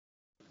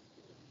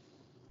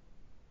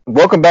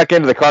Welcome back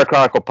into the Car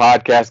Chronicle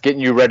podcast,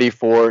 getting you ready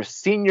for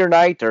senior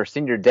night or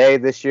senior day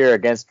this year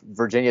against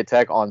Virginia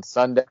Tech on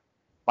Sunday.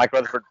 Mike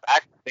Rutherford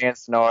back with Dan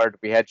Snard.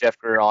 We had Jeff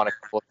Greer on a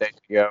couple of days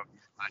ago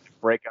to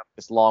break up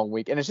this long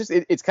week. And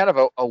it's kind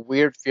of a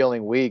weird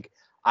feeling week.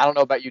 I don't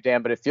know about you,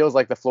 Dan, but it feels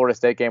like the Florida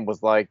State game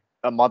was like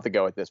a month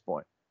ago at this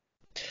point.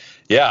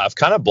 Yeah, I've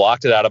kind of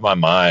blocked it out of my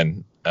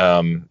mind.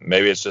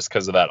 Maybe it's just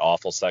because of that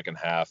awful second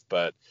half,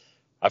 but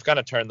I've kind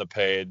of turned the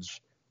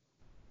page,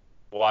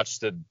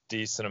 watched a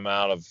decent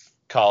amount of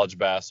college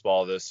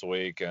basketball this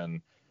week,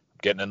 and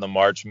getting in the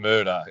March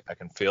mood. I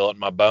can feel it in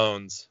my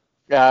bones.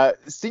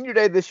 Senior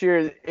day this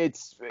year,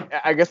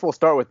 I guess we'll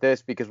start with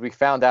this because we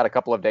found out a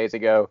couple of days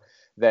ago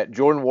that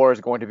Jordan Nwora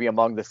is going to be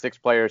among the 6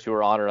 players who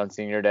are honored on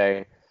senior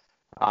day.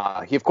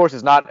 He, of course,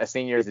 is not a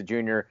senior, he's a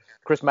junior.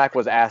 Chris Mack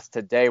was asked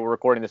today, we're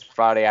recording this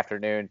Friday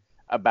afternoon,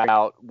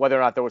 about whether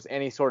or not there was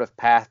any sort of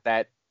path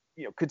that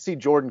could see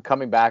Jordan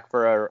coming back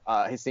for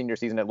his senior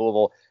season at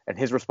Louisville, and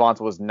his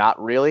response was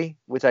not really,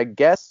 which I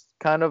guess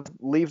kind of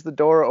leaves the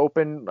door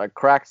open,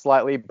 cracked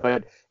slightly,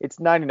 but it's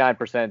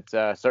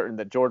 99% certain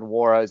that Jordan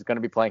Nwora is going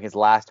to be playing his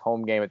last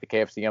home game at the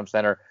KFC Yum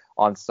Center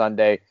on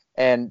Sunday.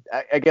 And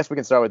I guess we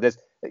can start with this.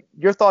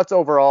 Your thoughts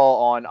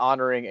overall on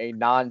honoring a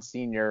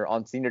non-senior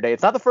on senior day?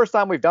 It's not the first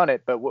time we've done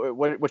it, but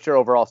what's your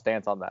overall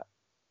stance on that?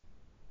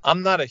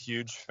 I'm not a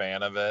huge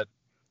fan of it.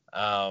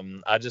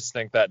 I just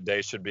think that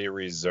day should be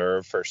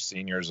reserved for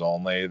seniors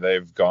only.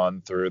 They've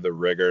gone through the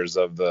rigors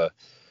of the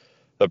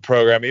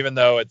program, even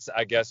though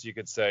I guess you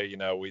could say,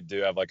 we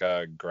do have like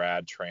a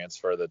grad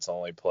transfer that's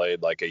only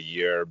played like a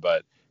year,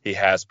 but he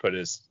has put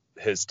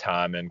his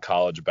time in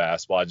college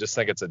basketball. I just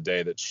think it's a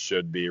day that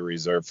should be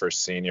reserved for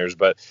seniors,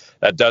 but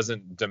that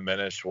doesn't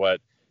diminish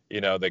what,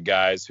 the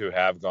guys who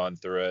have gone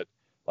through it.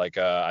 Like,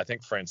 I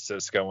think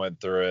Francisco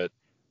went through it.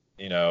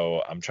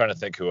 I'm trying to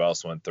think who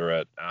else went through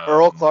it.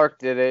 Earl Clark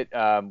did it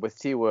with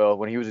T. Will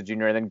when he was a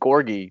junior, and then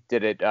Gorgie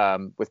did it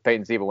with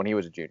Peyton Siva when he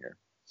was a junior.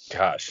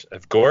 Gosh,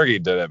 if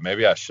Gorgie did it,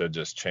 maybe I should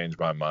just change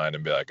my mind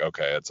and be like,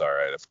 okay, it's all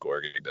right if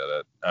Gorgie did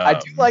it. I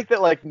do like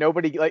that, like,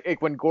 nobody,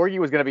 like when Gorgie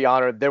was going to be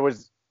honored, there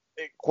was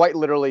quite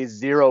literally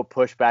zero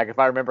pushback, if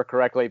I remember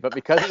correctly. But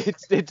because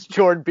it's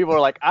Jordan, people are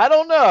like, I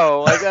don't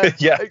know.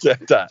 Yeah,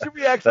 should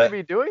we actually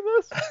be doing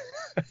this?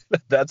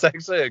 That's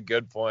actually a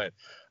good point.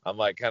 I'm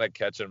like kind of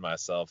catching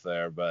myself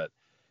there, but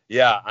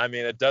yeah, I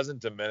mean, it doesn't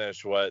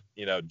diminish what,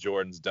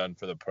 Jordan's done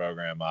for the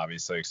program,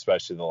 obviously,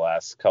 especially the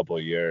last couple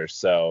of years.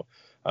 So,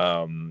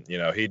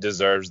 he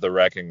deserves the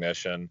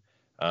recognition.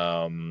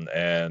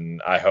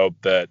 And I hope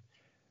that,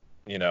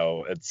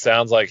 it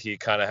sounds like he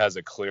kind of has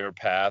a clear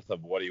path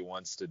of what he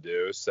wants to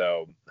do.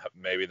 So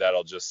maybe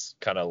that'll just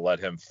kind of let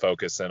him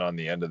focus in on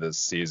the end of this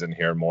season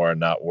here more and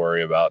not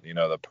worry about,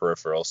 the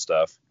peripheral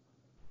stuff.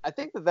 I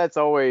think that's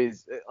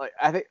always like,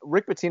 I think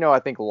Rick Pitino,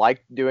 I think,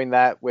 liked doing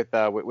that with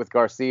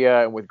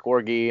Garcia and with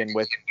Gorgie and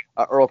with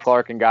Earl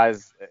Clark and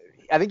guys.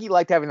 I think he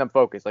liked having them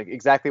focus, like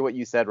exactly what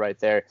you said right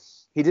there.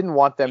 He didn't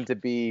want them to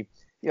be,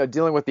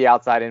 dealing with the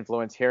outside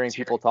influence, hearing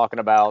people talking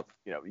about,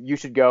 you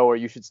should go or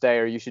you should stay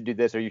or you should do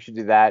this or you should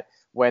do that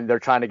when they're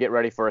trying to get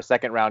ready for a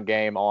second round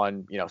game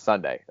on,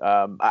 Sunday.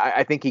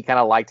 I think he kind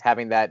of liked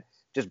having that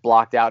just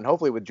blocked out, and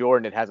hopefully with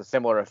Jordan it has a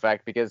similar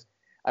effect because,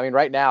 I mean,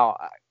 right now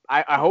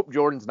I hope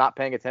Jordan's not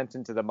paying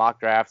attention to the mock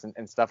drafts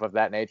and stuff of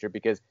that nature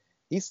because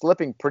he's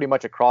slipping pretty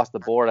much across the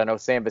board. I know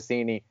Sam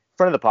Vecini,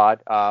 friend of the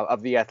pod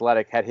of The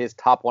Athletic, had his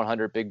top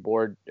 100 big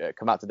board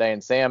come out today.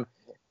 And Sam,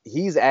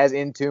 he's as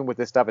in tune with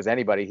this stuff as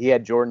anybody. He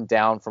had Jordan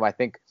down from, I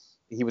think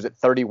he was at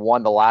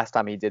 31 the last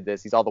time he did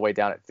this. He's all the way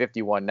down at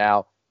 51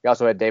 now. He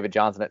also had David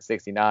Johnson at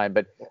 69.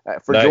 But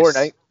for nice.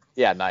 Jordan,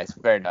 yeah, nice.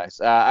 Very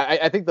nice.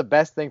 I think the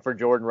best thing for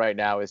Jordan right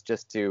now is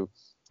just to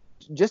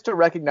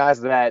recognize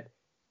that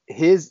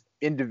his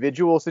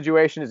individual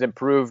situation is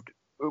improved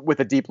with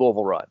a deep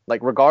Louisville run.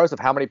 Like, regardless of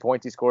how many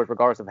points he scores,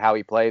 regardless of how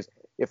he plays,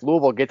 if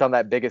Louisville gets on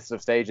that biggest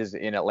of stages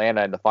in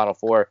Atlanta in the Final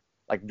Four,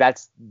 like,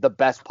 that's the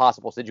best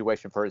possible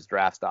situation for his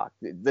draft stock.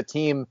 The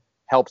team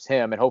helps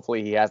him, and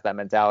hopefully he has that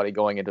mentality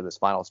going into this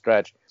final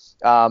stretch.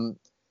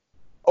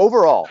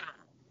 Overall,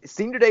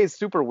 senior day is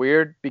super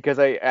weird because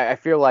I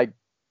feel like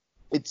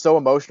it's so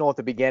emotional at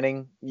the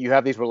beginning. You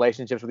have these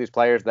relationships with these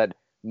players that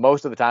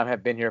most of the time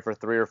have been here for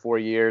 3 or 4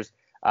 years.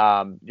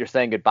 You're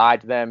saying goodbye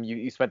to them.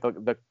 You spent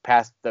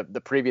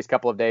the previous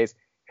couple of days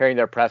hearing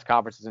their press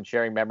conferences and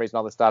sharing memories and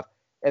all this stuff.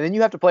 And then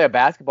you have to play a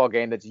basketball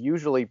game that's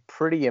usually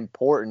pretty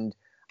important.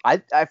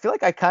 I feel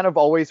like I kind of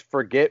always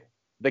forget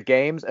the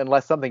games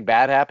unless something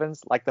bad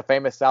happens, like the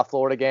famous South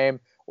Florida game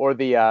or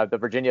the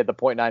Virginia the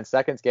 0.9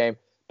 seconds game.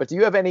 But do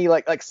you have any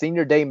like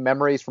senior day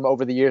memories from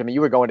over the years? I mean,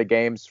 you were going to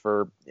games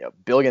for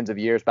billions of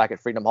years back at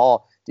Freedom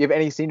Hall. Do you have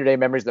any senior day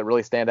memories that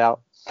really stand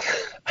out?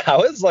 I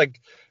was like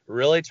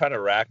really trying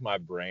to rack my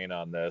brain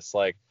on this.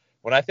 Like,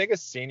 when I think of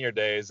senior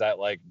days, that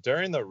like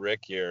during the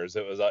Rick years,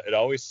 it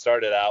always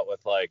started out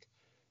with like,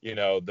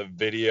 the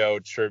video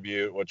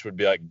tribute, which would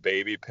be like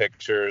baby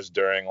pictures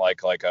during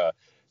like a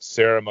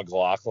Sarah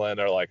McLachlan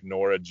or like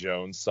Nora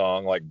Jones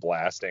song, like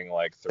blasting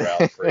like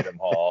throughout Freedom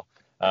Hall.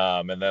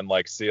 And then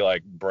like see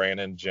like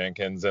Brandon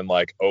Jenkins in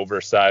like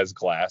oversized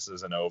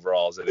glasses and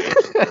overalls at age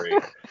 3.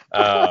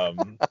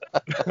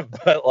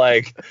 But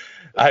like,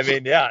 I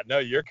mean, yeah, no,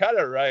 you're kind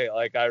of right.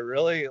 Like I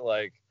really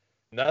like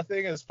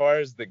nothing as far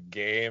as the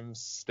games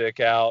stick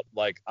out.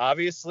 Like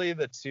obviously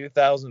the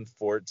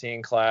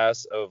 2014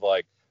 class of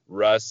like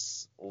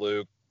Russ,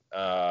 Luke,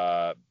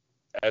 SVT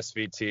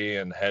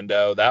and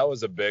Hendo, that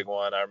was a big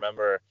one. I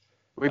remember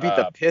we beat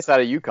the piss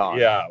out of UConn.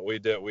 Yeah, we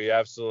did. We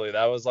absolutely,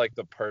 that was like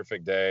the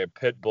perfect day.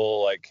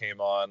 Pitbull like came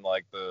on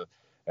like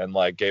and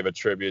like gave a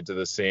tribute to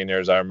the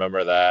seniors. I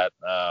remember that.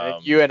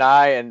 And you and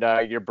I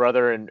and your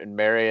brother and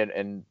Mary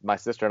and my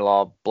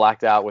sister-in-law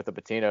blacked out with the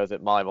Patinos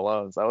at Molly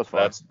Malone's. That was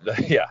fun.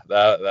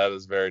 That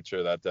is very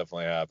true. That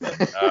definitely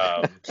happened.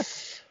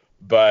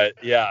 But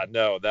yeah,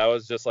 no, that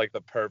was just like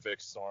the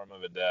perfect storm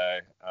of a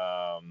day.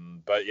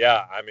 But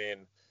yeah, I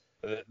mean,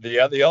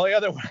 the only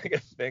other one I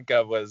could think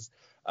of was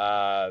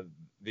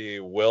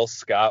the Will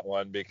Scott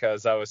one,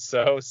 because I was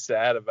so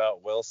sad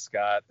about Will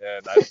Scott,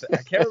 and I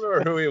can't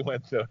remember who he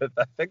went to.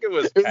 I think it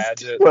was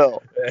Padgett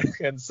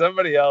and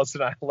somebody else,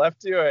 and I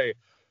left you a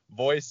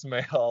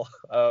voicemail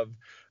of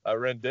a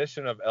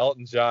rendition of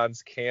Elton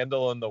John's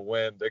Candle in the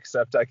Wind,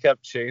 except I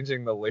kept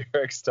changing the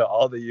lyrics to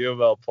all the U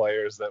of L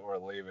players that were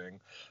leaving.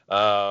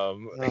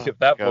 If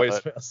that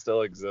voicemail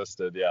still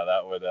existed, yeah,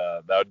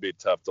 that would be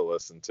tough to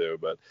listen to,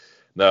 but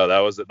no, that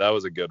was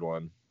a good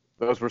one.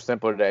 Those were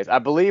simpler days. I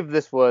believe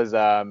this was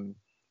I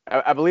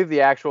believe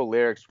the actual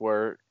lyrics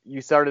were, you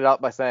started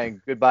out by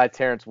saying goodbye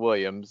Terrence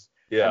Williams.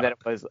 Yeah. And then it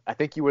was, I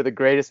think you were the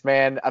greatest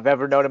man I've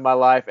ever known in my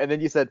life. And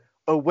then you said,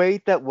 oh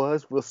wait, that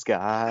was Will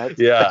Scott.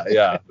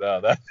 Yeah.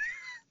 No,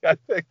 I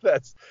think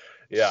that's,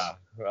 yeah.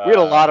 We had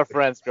a lot of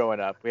friends growing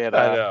up. We had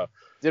I know.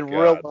 Did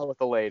real well with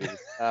the ladies.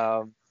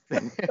 But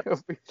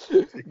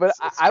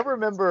I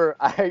remember,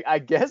 I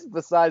guess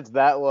besides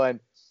that one,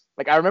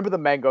 like I remember the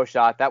Mango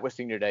shot. That was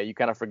senior day. You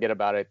kind of forget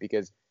about it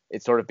because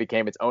it sort of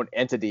became its own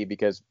entity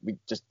because we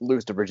just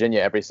lose to Virginia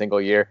every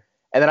single year.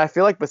 And then I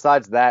feel like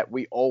besides that,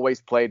 we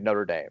always played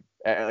Notre Dame.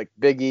 Like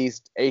Big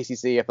East,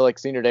 ACC, I feel like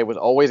senior day was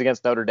always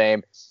against Notre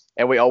Dame,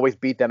 and we always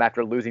beat them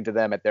after losing to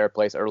them at their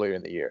place earlier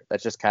in the year.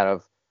 That's just kind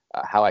of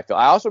how I feel.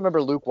 I also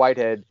remember Luke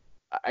Whitehead,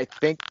 I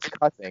think,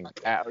 cussing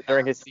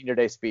during his senior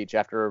day speech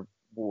after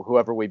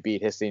whoever we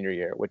beat his senior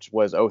year, which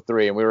was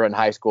 2003, and we were in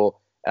high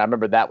school. And I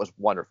remember that was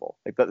wonderful.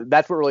 Like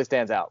that's what really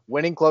stands out.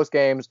 Winning close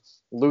games,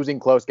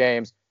 losing close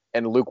games,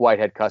 and Luke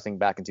Whitehead cussing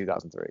back in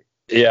 2003.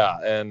 Yeah,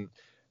 and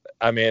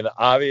I mean,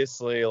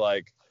 obviously,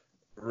 like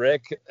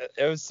Rick,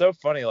 it was so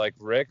funny. Like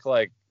Rick,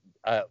 like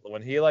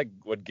when he like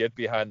would get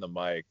behind the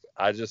mic,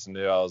 I just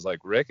knew, I was like,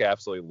 Rick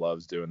absolutely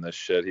loves doing this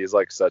shit. He's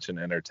like such an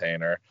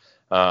entertainer.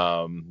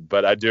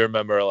 But I do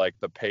remember like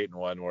the Peyton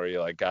one where he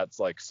like got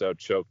like so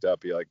choked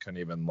up he like couldn't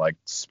even like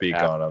speak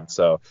on him.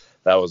 So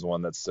that was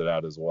one that stood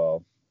out as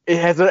well.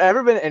 Has there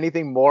ever been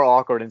anything more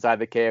awkward inside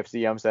the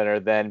KFC Yum Center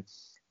than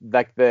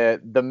like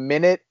the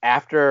minute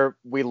after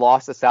we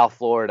lost to South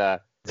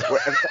Florida, where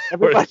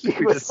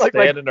everybody was just like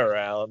standing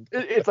around?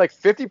 It's like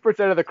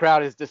 50% of the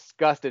crowd is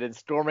disgusted and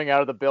storming out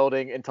of the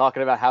building and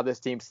talking about how this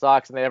team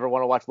sucks and they never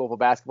want to watch Louisville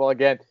basketball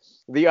again.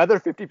 The other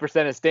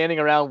 50% is standing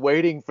around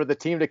waiting for the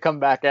team to come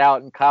back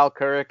out, and Kyle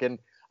Couric and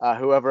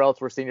whoever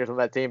else were seniors on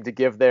that team to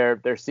give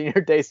their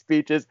senior day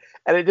speeches,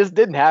 and it just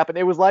didn't happen.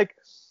 It was like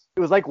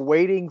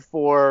waiting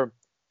for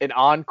an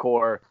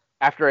encore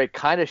after a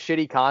kind of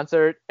shitty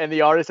concert, and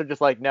the artists are just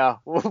like, no,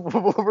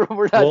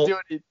 we're not doing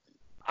it.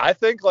 I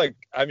think, like,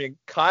 I mean,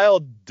 Kyle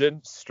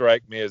didn't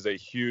strike me as a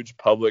huge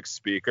public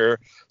speaker,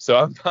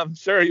 so I'm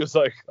sure he was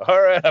like,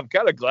 all right, I'm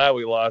kind of glad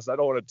we lost. I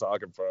don't want to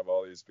talk in front of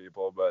all these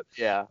people, but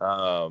yeah,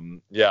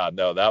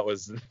 no,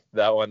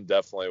 that one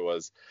definitely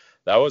was,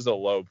 that was a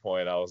low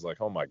point. I was like,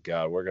 oh my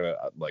God, we're gonna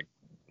like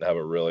have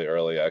a really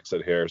early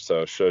exit here.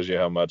 So it shows you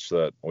how much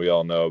that we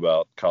all know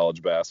about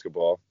college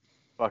basketball.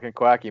 Fucking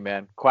Quacky,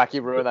 man. Quacky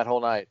ruined that whole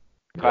night.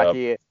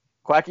 Quacky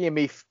and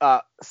me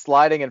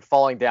sliding and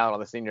falling down on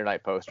the senior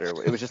night poster.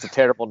 It was just a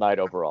terrible night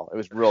overall. It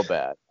was real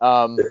bad.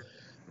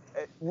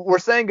 We're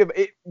saying,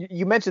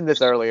 you mentioned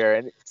this earlier,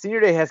 and senior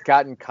day has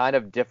gotten kind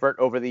of different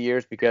over the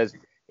years because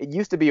it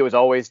used to be, it was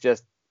always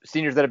just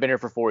seniors that have been here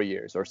for 4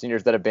 years or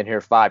seniors that have been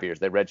here 5 years.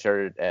 They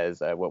redshirted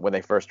as when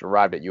they first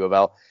arrived at U of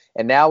L.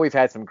 And now we've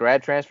had some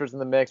grad transfers in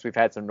the mix. We've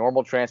had some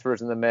normal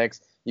transfers in the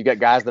mix. You got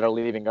guys that are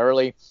leaving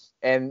early.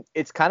 And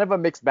it's kind of a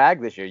mixed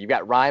bag this year. You've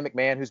got Ryan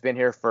McMahon, who's been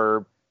here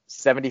for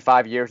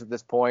 75 years at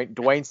this point.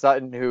 Dwayne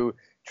Sutton, who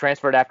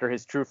transferred after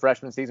his true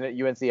freshman season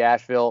at UNC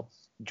Asheville.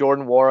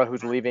 Jordan Wara,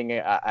 who's leaving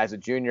as a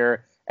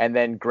junior. And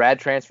then grad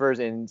transfers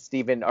in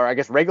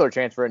regular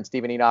transfer in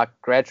Stephen Enoch,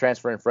 grad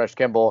transfer in Fresh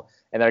Kimball,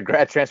 and then a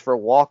grad transfer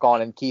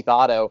walk-on in Keith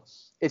Otto.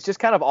 It's just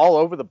kind of all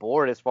over the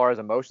board as far as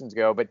emotions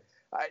go. But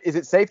is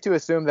it safe to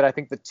assume that I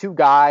think the two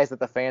guys that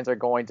the fans are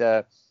going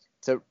to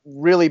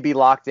really be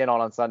locked in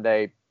on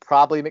Sunday,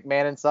 probably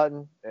McMahon and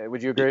Sutton?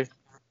 Would you agree?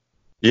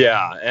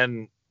 Yeah,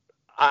 and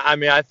I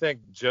mean, I think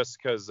just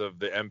because of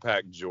the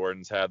impact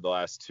Jordan's had the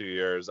last 2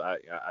 years, I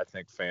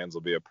think fans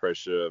will be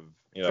appreciative,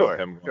 of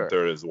him going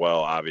through it as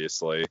well,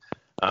 obviously.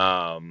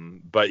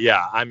 But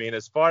yeah, I mean,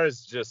 as far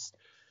as just,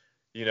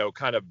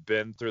 kind of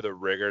been through the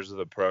rigors of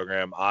the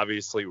program,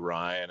 obviously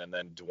Ryan, and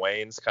then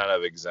Dwayne's kind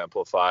of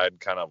exemplified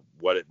kind of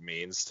what it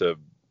means to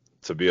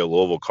be a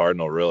Louisville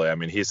Cardinal, really. I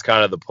mean, he's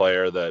kind of the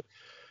player that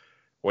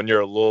when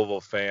you're a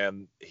Louisville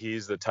fan,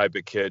 he's the type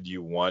of kid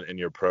you want in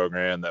your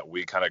program that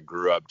we kind of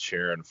grew up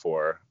cheering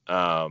for.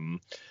 I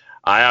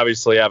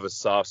obviously have a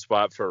soft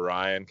spot for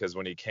Ryan because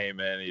when he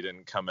came in, he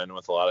didn't come in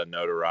with a lot of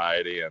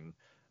notoriety. And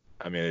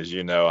I mean, as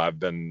you know, I've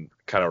been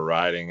kind of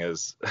riding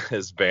his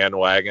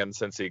bandwagon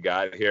since he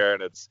got here,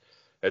 and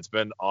it's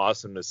been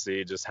awesome to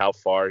see just how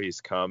far he's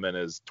come in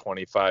his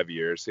 25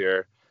 years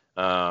here.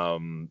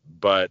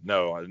 But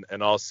no,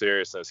 in all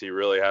seriousness, he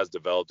really has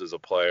developed as a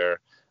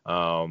player.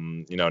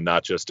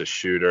 Not just a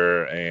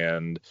shooter.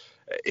 And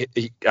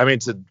I mean,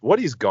 to what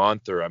he's gone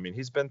through, I mean,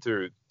 he's been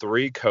through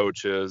 3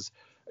 coaches,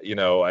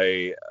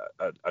 a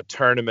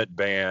tournament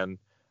ban,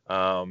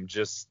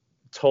 just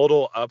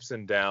total ups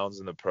and downs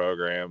in the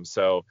program.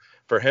 So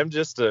for him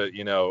just to,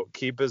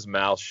 keep his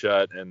mouth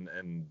shut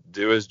and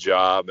do his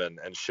job and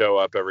show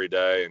up every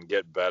day and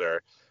get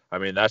better, I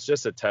mean, that's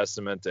just a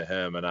testament to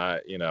him.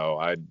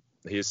 And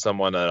he's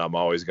someone that I'm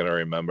always going to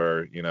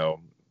remember,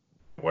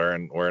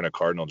 wearing a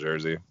Cardinal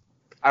jersey.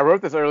 I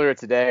wrote this earlier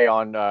today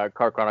on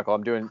Card Chronicle.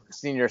 I'm doing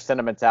senior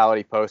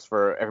sentimentality posts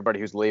for everybody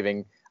who's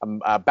leaving. I'm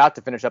about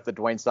to finish up the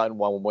Dwayne Sutton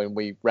one when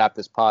we wrap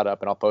this pod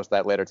up, and I'll post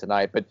that later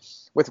tonight. But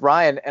with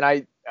Ryan, and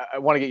I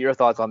want to get your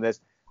thoughts on this.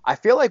 I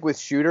feel like with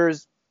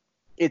shooters,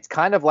 it's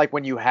kind of like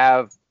when you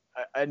have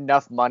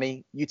enough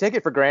money, you take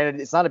it for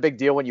granted. It's not a big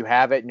deal when you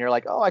have it, and you're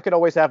like, oh, I could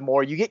always have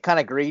more. You get kind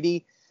of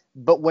greedy.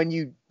 But when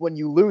you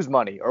lose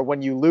money or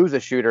when you lose a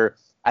shooter,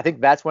 I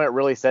think that's when it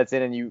really sets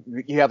in and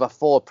you have a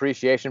full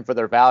appreciation for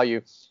their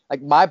value.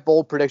 Like my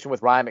bold prediction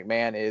with Ryan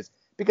McMahon is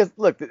because,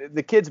 look,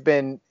 the kid's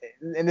been,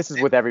 and this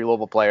is with every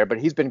Louisville player, but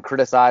he's been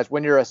criticized.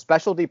 When you're a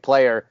specialty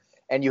player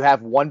and you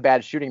have one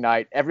bad shooting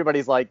night,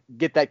 everybody's like,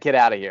 get that kid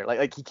out of here.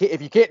 Like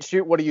if you can't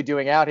shoot, what are you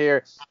doing out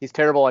here? He's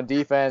terrible on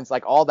defense.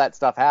 Like all that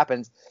stuff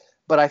happens.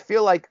 But I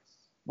feel like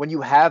when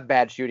you have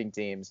bad shooting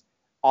teams,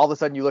 all of a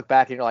sudden you look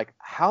back and you're like,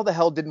 how the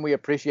hell didn't we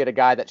appreciate a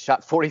guy that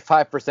shot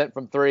 45%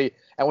 from 3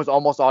 and was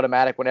almost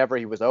automatic whenever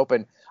he was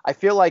open? I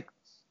feel like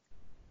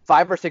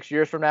 5 or 6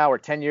 years from now or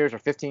 10 years or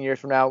 15 years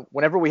from now,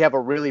 whenever we have a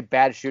really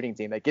bad shooting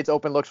team that gets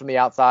open looks from the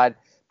outside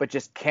but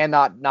just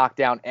cannot knock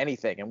down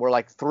anything, and we're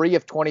like 3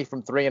 of 20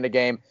 from 3 in a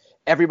game,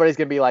 everybody's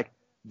going to be like,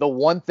 the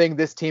one thing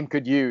this team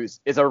could use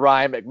is a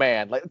Ryan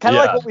McMahon. Like kind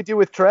of like what we do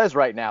with Trez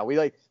right now. We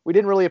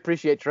didn't really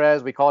appreciate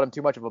Trez. We called him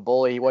too much of a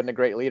bully. He wasn't a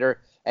great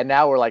leader. And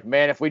now we're like,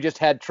 man, if we just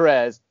had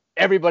Trez,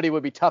 everybody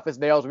would be tough as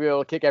nails. We'd be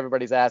able to kick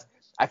everybody's ass.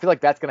 I feel like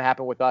that's going to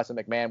happen with us and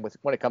McMahon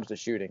when it comes to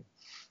shooting.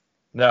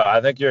 No, I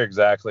think you're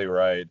exactly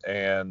right.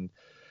 And,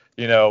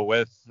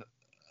 with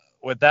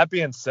that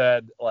being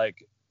said,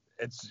 like,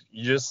 it's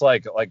just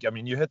like, I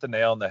mean, you hit the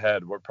nail on the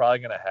head. We're probably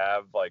going to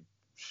have like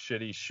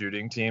shitty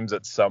shooting teams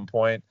at some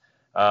point.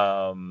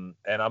 And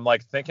I'm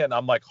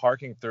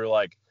harking through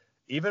like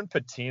even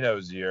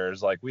Patino's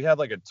years, like we had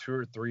like a 2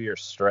 or 3 year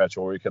stretch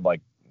where we could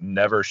like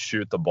never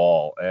shoot the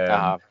ball.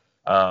 And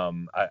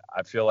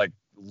I feel like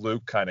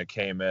Luke kind of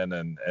came in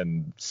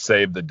and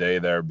saved the day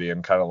there,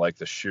 being kind of like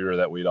the shooter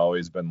that we'd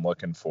always been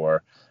looking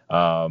for.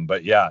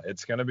 But yeah,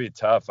 it's going to be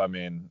tough. I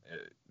mean,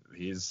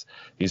 he's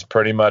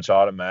pretty much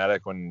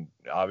automatic when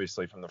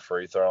obviously from the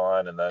free throw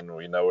line, and then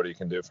we know what he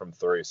can do from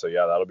 3. So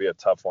yeah, that'll be a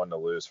tough one to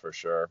lose for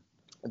sure.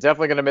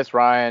 Definitely going to miss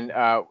Ryan.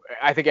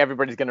 I think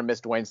everybody's going to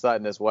miss Dwayne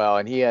Sutton as well.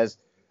 And he has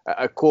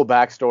a cool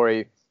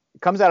backstory.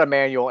 It comes out of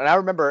Manual. And I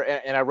remember,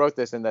 and I wrote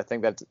this in the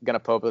thing that's going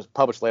to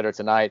publish later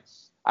tonight.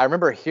 I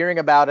remember hearing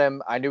about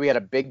him. I knew he had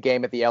a big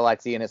game at the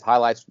LIT and his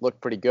highlights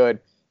looked pretty good.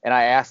 And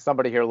I asked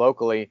somebody here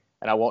locally,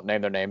 and I won't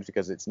name their names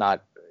because it's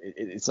not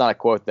a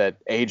quote that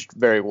aged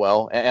very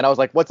well. And I was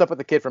like, what's up with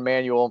the kid from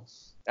Manual?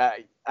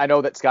 I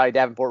know that Scotty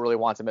Davenport really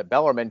wants him at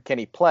Bellarmine. Can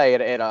he play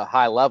at a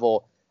high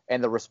level?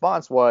 And the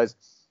response was,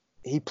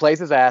 he plays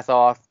his ass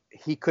off.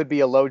 He could be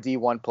a low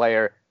D1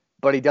 player,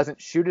 but he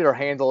doesn't shoot it or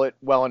handle it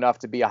well enough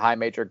to be a high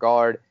major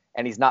guard,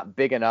 and he's not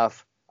big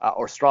enough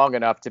or strong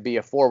enough to be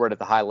a forward at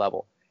the high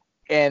level.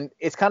 And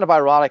it's kind of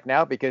ironic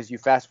now because you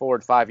fast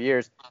forward 5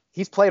 years,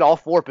 he's played all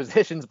 4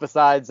 positions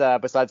besides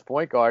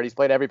point guard. He's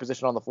played every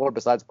position on the floor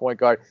besides point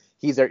guard.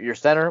 He's your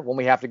center when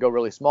we have to go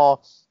really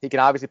small. He can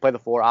obviously play the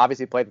 4,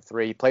 obviously play the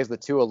 3. He plays the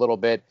 2 a little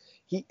bit.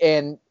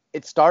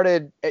 It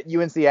started at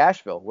UNC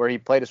Asheville, where he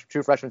played his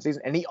true freshman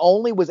season, and he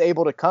only was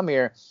able to come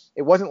here.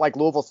 It wasn't like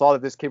Louisville saw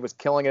that this kid was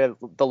killing it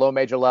at the low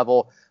major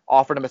level,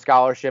 offered him a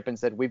scholarship, and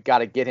said, we've got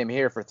to get him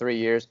here for 3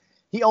 years.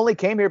 He only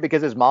came here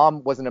because his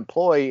mom was an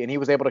employee, and he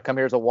was able to come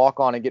here as a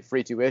walk-on and get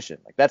free tuition.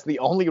 Like that's the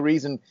only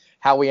reason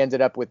why we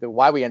ended up with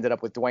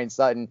Dwayne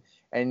Sutton.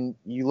 And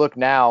you look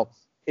now,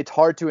 it's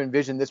hard to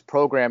envision this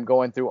program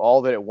going through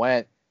all that it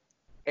went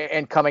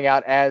and coming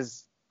out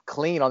as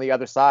clean on the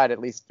other side, at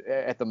least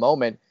at the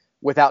moment,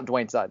 without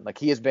Dwayne Sutton. Like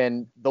he has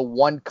been the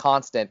one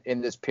constant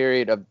in this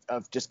period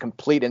of just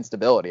complete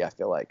instability, I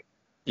feel like.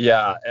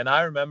 Yeah, and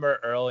I remember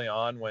early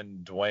on when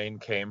Dwayne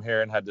came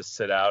here and had to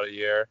sit out a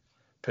year,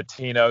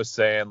 Patino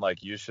saying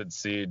like you should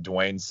see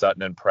Dwayne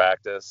Sutton in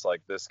practice.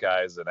 Like this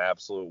guy is an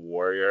absolute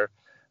warrior.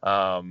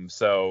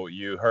 So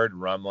you heard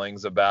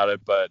rumblings about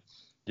it, but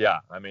yeah,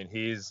 I mean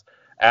he's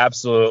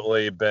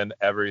absolutely been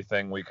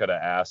everything we could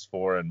have asked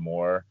for and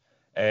more.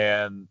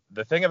 And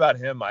the thing about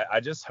him,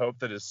 I just hope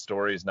that his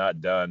story is not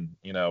done.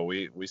 You know,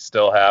 we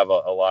still have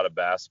a lot of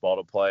basketball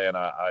to play, and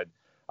I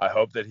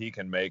hope that he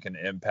can make an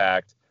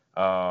impact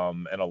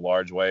in a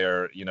large way,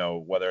 or you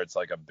know, whether it's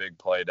like a big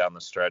play down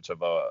the stretch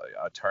of a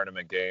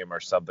tournament game or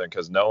something,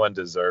 because no one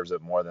deserves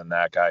it more than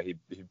that guy. He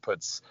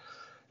puts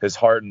his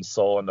heart and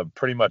soul into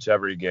pretty much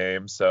every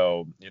game.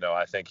 So, you know,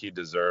 I think he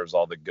deserves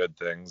all the good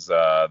things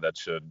that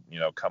should, you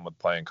know, come with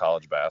playing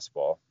college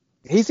basketball.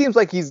 He seems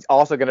like he's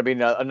also going to be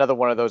another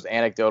one of those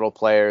anecdotal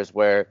players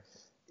where,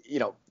 you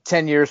know,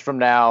 10 years from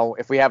now,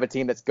 if we have a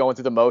team that's going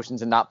through the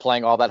motions and not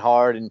playing all that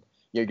hard, and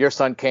you know, your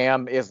son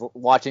Cam is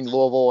watching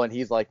Louisville and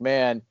he's like,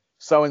 man,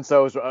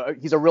 so-and-so's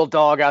he's a real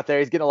dog out there.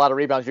 He's getting a lot of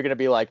rebounds. You're going to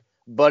be like,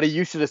 buddy,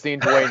 you should have seen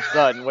Dwayne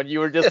Sutton when you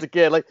were just a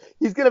kid. Like,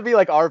 he's going to be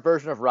like our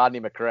version of Rodney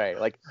McRae.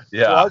 Like,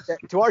 yeah.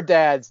 to our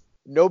dads,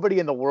 nobody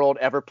in the world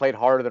ever played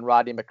harder than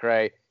Rodney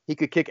McRae. He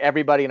could kick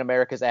everybody in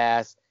America's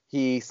ass.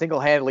 He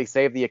single-handedly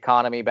saved the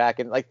economy back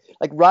in like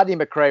Rodney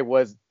McRae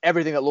was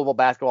everything that Louisville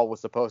basketball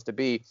was supposed to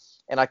be.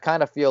 And I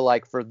kind of feel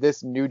like for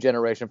this new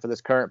generation, for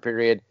this current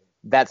period,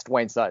 that's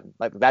Dwayne Sutton.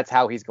 Like, that's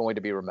how he's going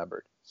to be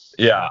remembered.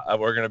 Yeah,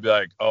 we're going to be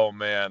like, oh,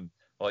 man,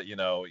 well, you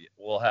know,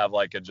 we'll have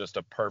like just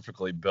a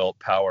perfectly built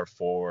power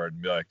forward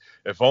and be like,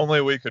 if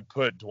only we could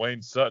put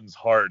Dwayne Sutton's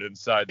heart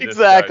inside this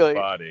guy's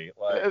body.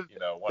 Like, you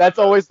know, that's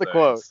always the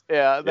quote.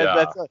 Yeah,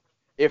 that's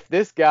if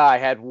this guy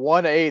had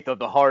 1/8 of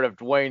the heart of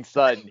Dwayne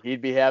Sutton,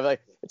 he'd be having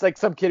it's like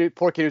some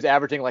poor kid who's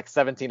averaging like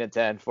 17 and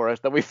 10 for us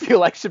that we feel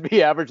like should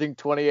be averaging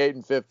 28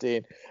 and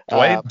 15.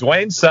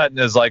 Dwayne Sutton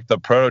is like the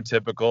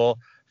prototypical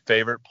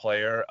favorite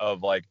player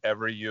of like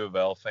every U of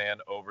L fan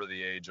over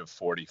the age of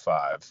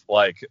 45.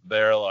 Like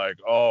they're like,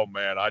 oh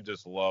man, I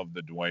just love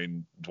the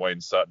Dwayne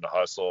Sutton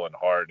hustle and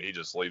heart. He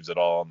just leaves it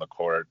all on the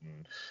court,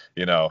 and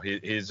you know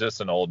he's just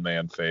an old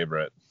man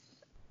favorite.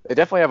 They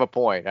definitely have a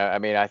point. I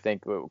mean, I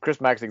think Chris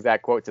Mack's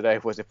exact quote today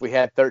was, if we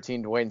had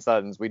 13 Dwayne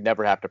Suttons, we'd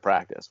never have to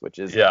practice, which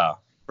is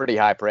pretty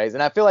high praise.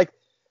 And I feel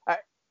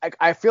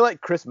like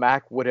Chris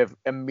Mack would have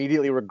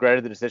immediately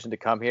regretted the decision to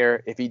come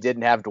here if he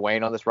didn't have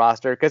Dwayne on this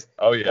roster. Because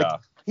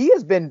he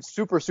has been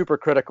super, super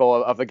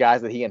critical of the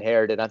guys that he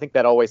inherited. And I think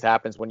that always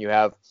happens when you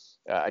have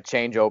a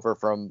changeover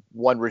from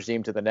one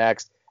regime to the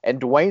next.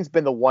 And Dwayne's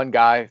been the one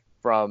guy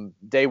from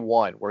day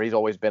one where he's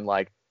always been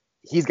like,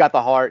 he's got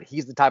the heart.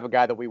 He's the type of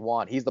guy that we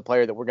want. He's the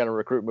player that we're going to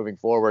recruit moving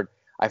forward.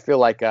 I feel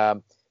like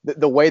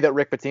the way that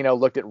Rick Pitino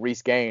looked at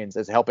Reese Gaines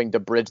as helping to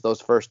bridge those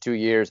first 2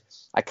 years,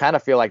 I kind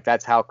of feel like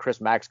that's how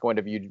Chris Mack's going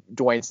to view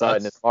Dwayne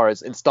Sutton as far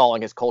as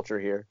installing his culture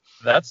here.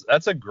 That's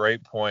a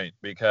great point,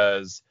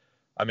 because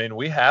I mean,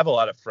 we have a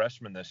lot of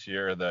freshmen this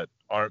year that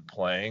aren't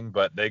playing,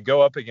 but they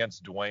go up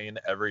against Dwayne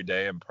every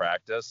day in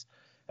practice.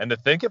 And to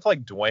think if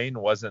like Dwayne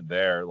wasn't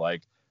there,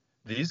 like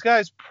these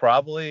guys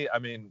probably, I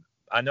mean,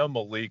 I know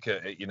Malik,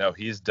 you know,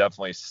 he's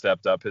definitely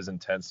stepped up his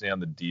intensity on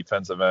the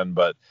defensive end,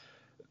 but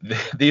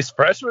these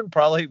freshmen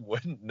probably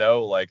wouldn't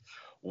know like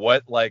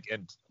what like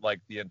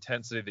the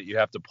intensity that you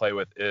have to play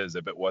with is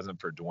if it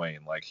wasn't for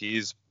Dwayne. Like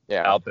he's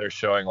out there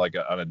showing like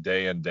on a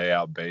day in day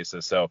out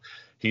basis. So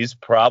he's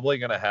probably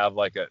going to have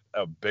like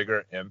a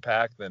bigger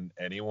impact than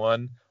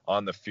anyone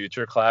on the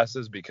future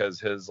classes, because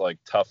his like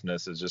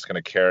toughness is just going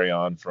to carry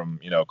on from,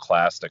 you know,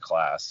 class to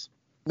class.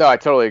 No, I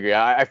totally agree.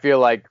 I feel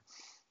like,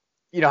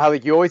 you know, how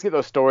like you always get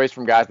those stories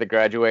from guys that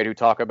graduate who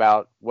talk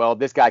about, well,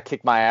 this guy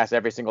kicked my ass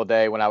every single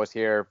day when I was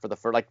here for the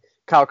first, like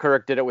Kyle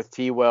Kirk did it with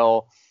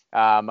T-Will.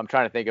 I'm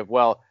trying to think of,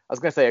 well, I was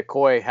going to say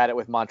Okoye had it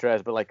with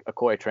Montrez, but like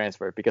Okoye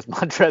transferred because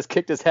Montrez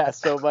kicked his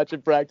ass so much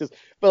in practice.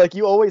 But like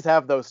you always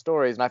have those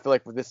stories. And I feel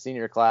like for this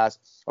senior class,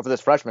 or for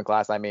this freshman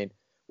class, I mean,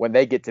 when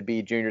they get to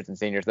be juniors and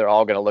seniors, they're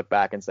all going to look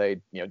back and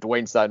say, you know,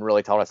 Dwayne Sutton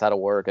really taught us how to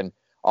work and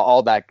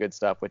all that good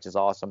stuff, which is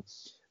awesome.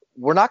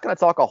 We're not going to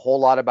talk a whole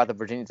lot about the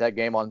Virginia Tech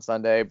game on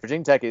Sunday.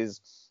 Virginia Tech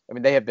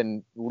they have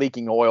been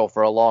leaking oil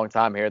for a long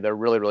time here. They're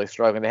really, really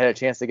struggling. They had a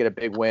chance to get a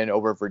big win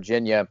over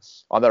Virginia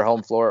on their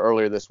home floor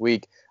earlier this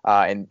week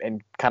and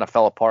kind of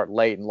fell apart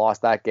late and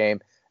lost that game.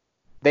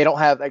 They don't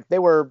have, like, they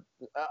were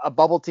a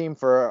bubble team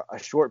for a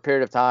short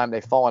period of time.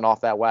 They've fallen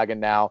off that wagon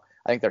now.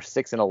 I think they're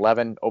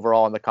 6-11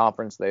 overall in the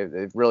conference.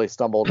 They've really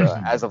stumbled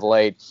as of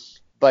late.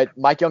 But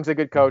Mike Young's a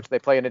good coach. They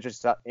play an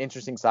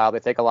interesting style. They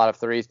take a lot of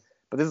threes.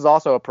 But this is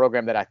also a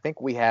program that I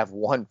think we have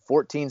won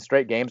 14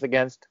 straight games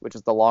against, which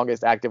is the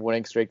longest active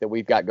winning streak that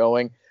we've got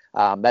going.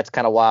 That's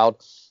kind of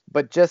wild.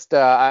 But just,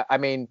 I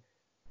mean,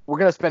 we're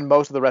going to spend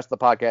most of the rest of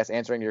the podcast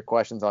answering your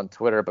questions on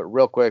Twitter. But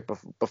real quick,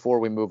 before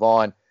we move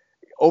on,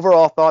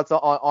 overall thoughts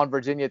on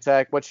Virginia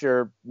Tech? What's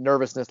your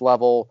nervousness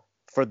level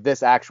for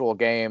this actual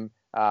game?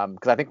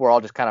 Because I think we're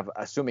all just kind of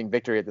assuming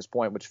victory at this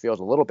point, which feels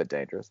a little bit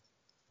dangerous.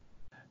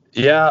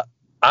 Yeah,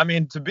 I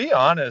mean, to be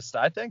honest,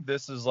 I think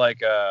this is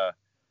like a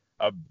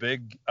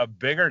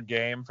bigger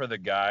game for the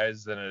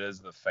guys than it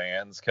is the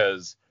fans,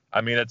 because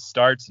I mean, it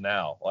starts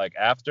now. Like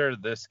after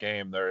this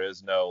game, there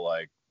is no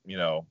like,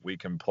 we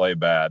can play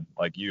bad.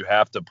 Like you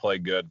have to play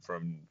good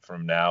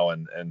from now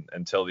and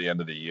until the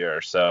end of the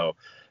year. So,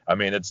 I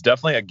mean, it's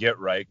definitely a get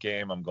right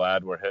game. I'm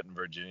glad we're hitting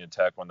Virginia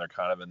Tech when they're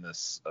kind of in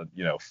this,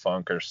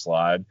 funk or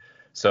slide.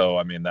 So,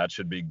 I mean, that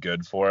should be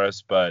good for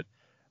us. But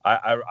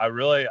I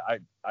really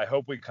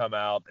hope we come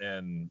out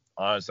and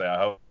honestly,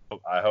 I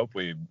hope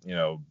we,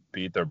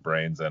 beat their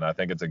brains in. I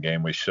think it's a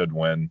game we should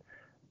win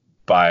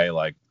by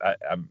like,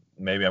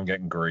 maybe I'm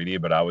getting greedy,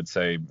 but I would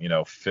say,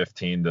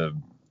 15 to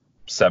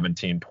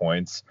 17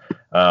 points.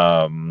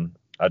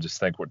 I just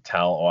think we're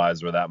talent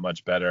wise, we're that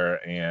much better.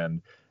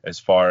 And as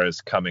far as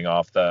coming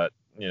off that,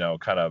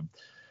 kind of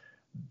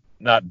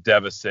not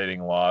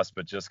devastating loss,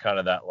 but just kind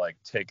of that, like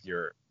take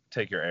your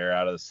air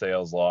out of the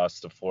sails loss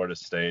to Florida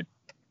State.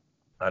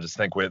 I just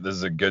think this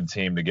is a good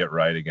team to get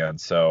right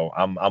against. So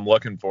I'm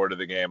looking forward to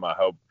the game. I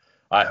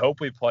hope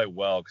we play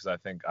well, because I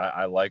think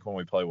I like when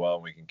we play well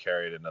and we can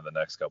carry it into the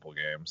next couple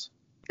games.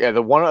 Yeah,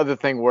 the one other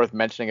thing worth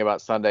mentioning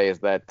about Sunday is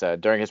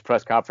that during his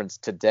press conference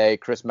today,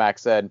 Chris Mack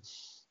said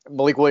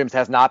Malik Williams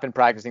has not been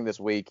practicing this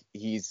week.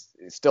 He's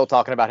still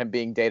talking about him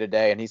being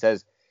day-to-day, and he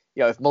says,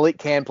 if Malik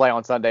can play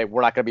on Sunday,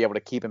 we're not going to be able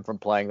to keep him from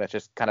playing. That's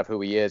just kind of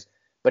who he is.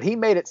 But he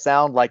made it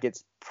sound like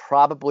it's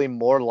probably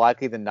more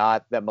likely than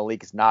not that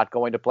Malik is not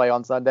going to play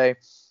on Sunday.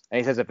 And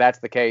he says if that's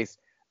the case,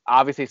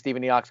 obviously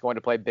Stephen Neal's going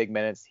to play big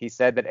minutes. He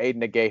said that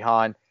Aiden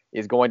Agahan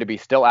is going to be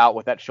still out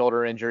with that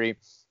shoulder injury.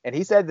 And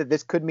he said that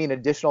this could mean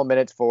additional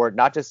minutes for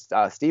not just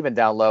Stephen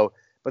down low,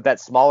 but that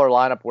smaller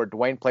lineup where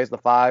Dwayne plays the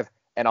 5.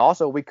 And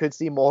also we could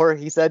see more,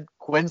 he said,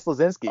 Quinn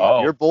Slazinski,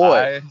 your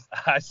boy.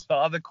 I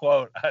saw the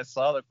quote. Kind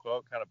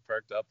of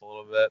perked up a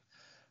little bit.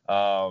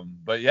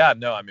 But yeah,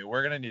 no, I mean,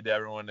 we're going to need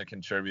everyone to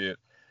contribute.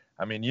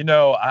 I mean,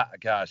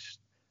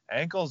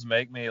 ankles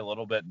make me a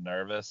little bit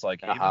nervous.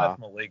 Like even if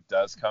Malik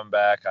does come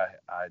back,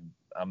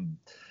 I'm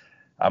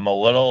a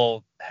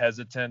little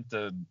hesitant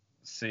to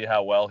see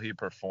how well he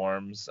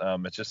performs.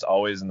 It's just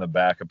always in the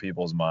back of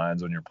people's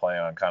minds when you're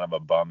playing on kind of a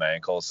bum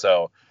ankle.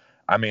 So,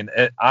 I mean,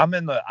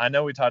 I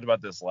know we talked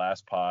about this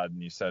last pod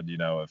and you said,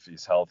 if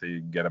he's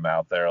healthy, get him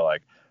out there.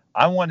 Like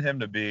I want him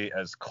to be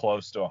as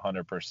close to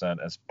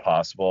 100% as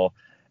possible.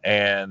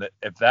 And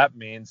if that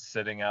means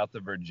sitting out the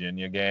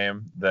Virginia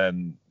game,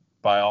 then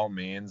by all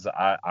means,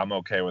 I'm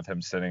okay with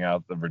him sitting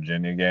out the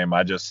Virginia game.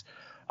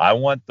 I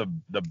want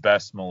the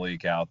best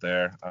Malik out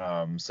there.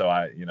 So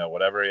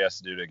whatever he has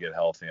to do to get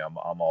healthy, I'm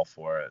all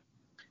for it.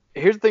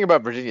 Here's the thing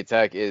about Virginia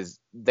Tech is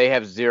they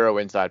have zero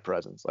inside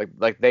presence.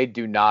 Like they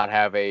do not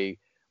have a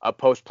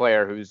post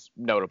player who's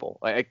notable.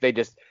 Like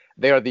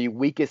they are the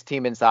weakest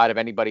team inside of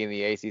anybody in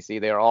the ACC.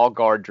 They are all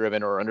guard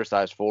driven or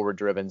undersized forward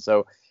driven.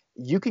 So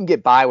you can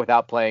get by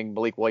without playing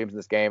Malik Williams in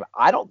this game.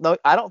 I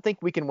don't think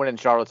we can win in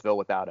Charlottesville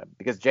without him,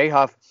 because Jay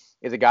Huff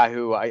is a guy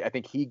who I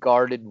think he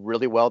guarded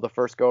really well the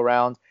first go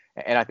round.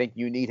 And I think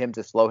you need him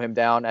to slow him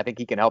down. I think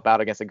he can help out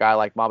against a guy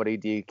like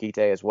Mamadi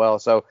Diakite as well.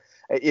 So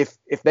if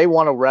they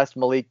want to rest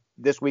Malik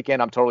this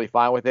weekend, I'm totally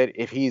fine with it.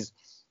 If he's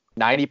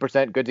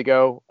 90% good to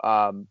go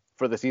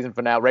for the season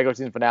finale, regular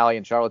season finale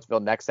in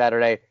Charlottesville next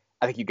Saturday,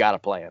 I think you got to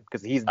play him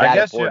because he's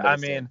that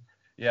important.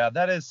 Yeah,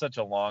 that is such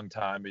a long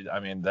time. I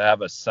mean, they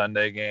have a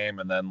Sunday game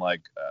and then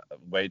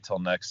wait till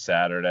next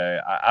Saturday.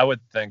 I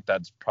would think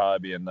that's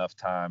probably be enough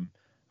time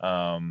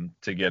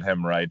to get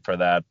him right for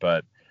that.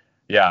 But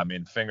yeah, I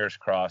mean, fingers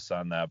crossed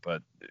on that.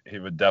 But he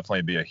would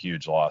definitely be a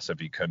huge loss if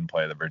he couldn't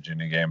play the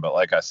Virginia game. But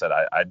like I said,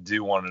 I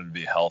do want him to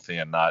be healthy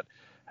and not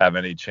have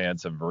any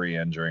chance of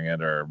re-injuring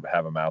it or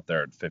have him out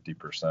there at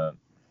 50%.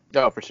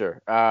 No, for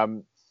sure.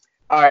 All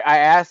right, I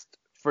asked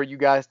for you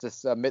guys to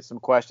submit some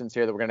questions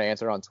here that we're going to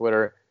answer on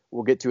Twitter.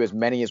 We'll get to as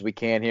many as we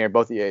can here.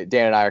 Both Dan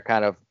and I are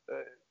kind of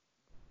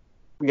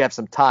we have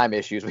some time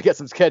issues. We got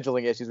some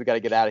scheduling issues. We got to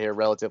get out of here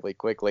relatively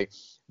quickly.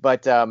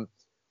 But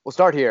we'll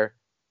start here.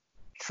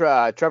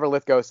 Trevor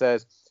Lithgow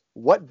says,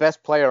 what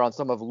best player on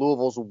some of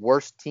Louisville's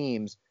worst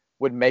teams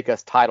would make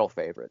us title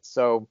favorites?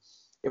 So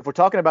if we're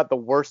talking about the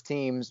worst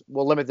teams,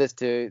 we'll limit this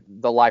to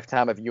the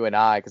lifetime of you and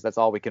I because that's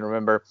all we can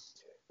remember.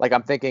 Like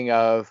I'm thinking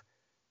of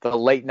the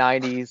late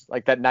 90s,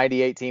 like that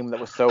 98 team that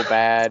was so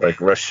bad. Like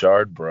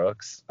Rashard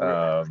Brooks.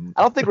 I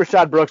don't think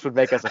Rashard Brooks would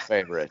make us a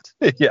favorite.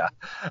 Yeah,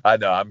 I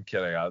know. I'm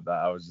kidding.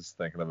 I was just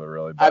thinking of a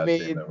really bad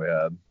team that we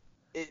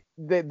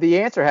had.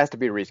 The answer has to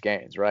be Reece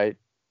Gaines, right?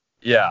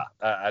 Yeah.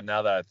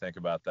 Now that I think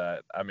about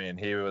that, I mean,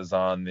 he was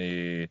on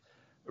the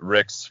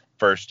Rick's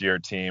first year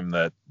team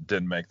that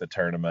didn't make the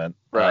tournament.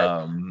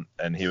 Right.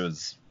 And he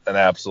was an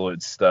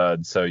absolute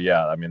stud. So,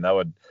 yeah, I mean, that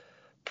would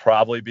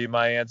probably be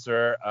my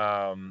answer.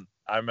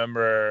 I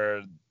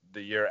remember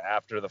the year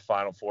after the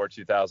Final Four,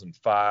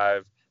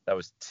 2005. That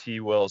was T.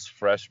 Will's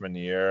freshman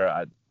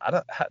year.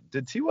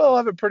 Did T. Will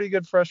have a pretty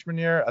good freshman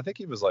year? I think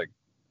he was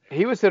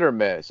he was hit or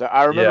miss.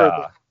 I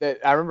remember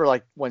I remember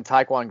like when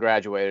Taekwon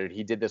graduated,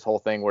 he did this whole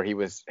thing where he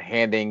was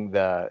handing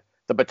the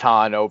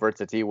baton over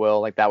to T.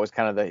 Will. Like that was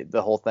kind of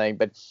the whole thing.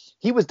 But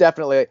he was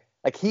definitely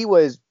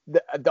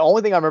the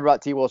only thing I remember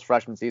about T. Will's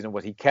freshman season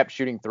was he kept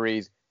shooting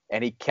threes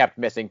and he kept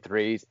missing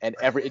threes and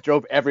it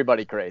drove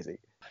everybody crazy.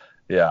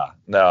 Yeah,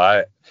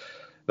 no,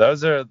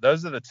 those are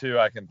the two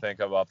I can think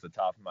of off the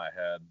top of my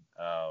head.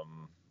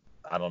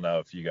 I don't know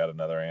if you got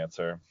another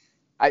answer.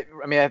 I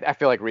mean, I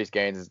feel like Reese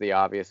Gaines is the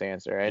obvious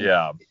answer, and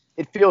Yeah,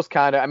 it feels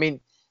kind of. I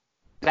mean,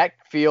 that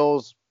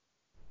feels.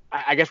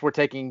 I guess we're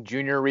taking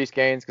junior Reese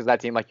Gaines because that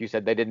team, like you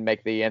said, they didn't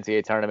make the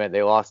NCAA tournament.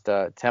 They lost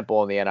to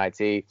Temple in the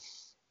NIT.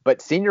 But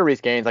senior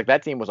Reese Gaines, like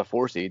that team was a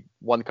 4 seed,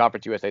 won the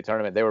Conference USA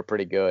tournament. They were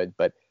pretty good,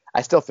 but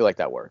I still feel like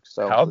that works.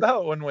 So how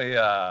about when we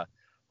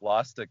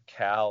lost to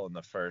Cal in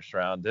the first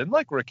round? Didn't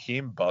like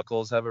Rakeem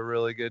Buckles have a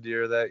really good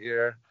year that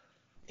year?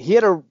 he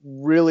had a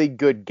really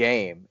good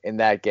game in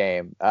that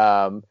game.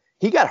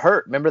 He got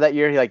hurt. Remember that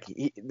year?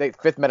 The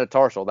fifth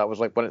metatarsal. That was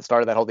like when it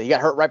started that whole thing. He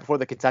got hurt right before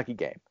the Kentucky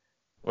game.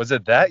 Was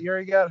it that year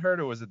he got hurt,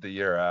 or was it the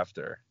year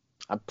after?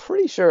 I'm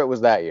pretty sure it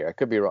was that year. I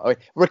could be wrong. I mean,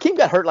 Rakeem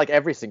got hurt like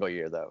every single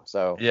year though.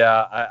 So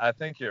Yeah, I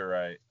think you're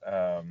right.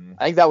 I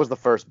think that was the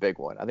first big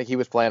one. I think he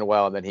was playing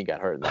well and then he got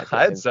hurt in that game.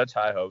 I had such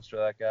high hopes for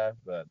that guy,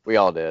 but We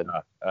all did.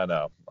 I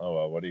know. Oh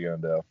well, what are you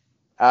gonna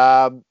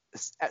do?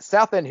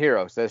 South End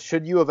Hero says,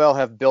 should U of L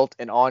have built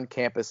an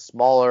on-campus,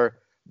 smaller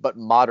but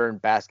modern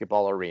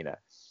basketball arena?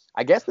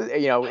 I guess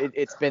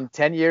it's been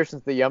 10 years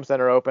since the Yum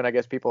Center opened. I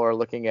guess people are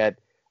looking at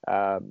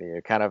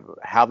kind of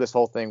how this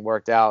whole thing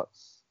worked out.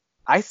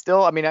 I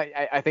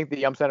think the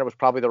Yum Center was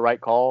probably the right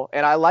call,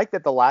 and I like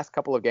that the last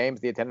couple of games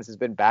the attendance has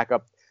been back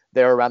up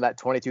there around that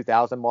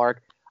 22,000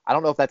 mark. I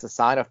don't know if that's a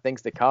sign of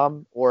things to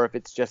come or if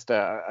it's just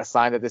a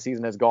sign that the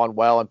season has gone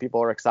well and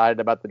people are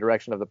excited about the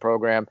direction of the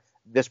program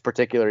this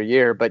particular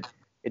year. But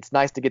it's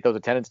nice to get those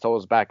attendance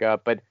totals back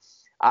up. But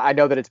I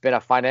know that it's been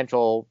a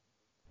financial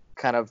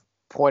kind of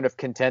point of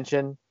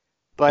contention.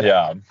 But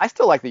Yeah. I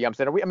still like the Yum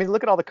Center.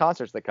 Look at all the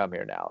concerts that come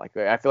here now. Like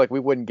I feel like we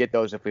wouldn't get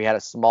those if we had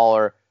a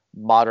smaller,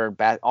 modern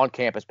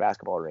on-campus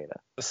basketball arena.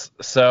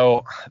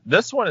 So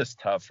this one is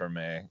tough for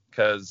me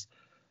because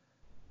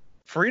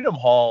Freedom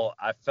Hall,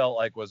 I felt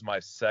like was my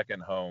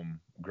second home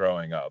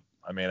growing up.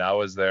 I mean, I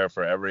was there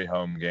for every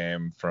home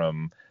game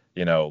from,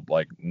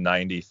 like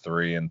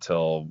 93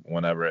 until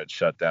whenever it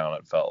shut down,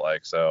 it felt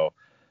like. So,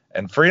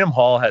 and Freedom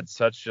Hall had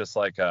such just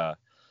like I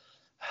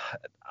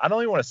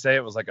don't even want to say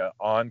it was like an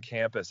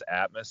on-campus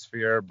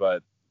atmosphere,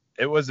 but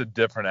it was a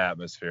different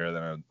atmosphere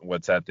than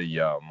what's at the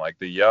Yum. Like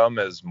the Yum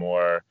is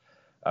more,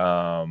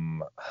 I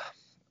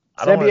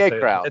don't want to say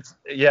crowd.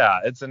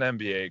 It's an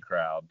NBA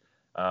crowd.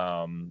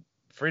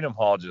 Freedom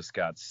Hall just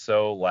got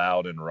so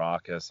loud and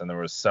raucous, and there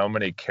was so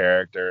many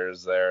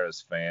characters there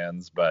as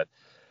fans. But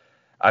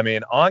I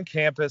mean, on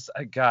campus,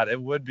 God,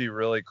 it would be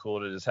really cool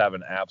to just have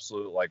an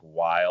absolute like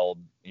wild,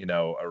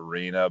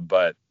 arena.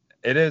 But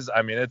it is,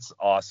 I mean, it's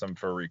awesome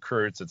for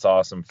recruits. It's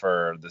awesome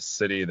for the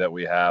city that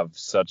we have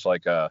such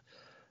like a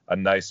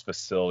nice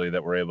facility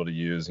that we're able to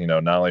use,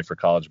 not only for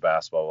college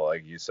basketball, but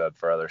like you said,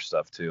 for other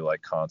stuff too,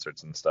 like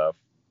concerts and stuff.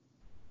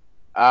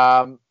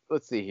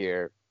 Let's see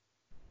here.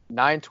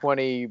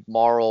 920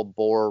 Marl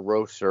Boar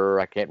Roaster,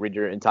 I can't read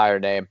your entire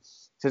name,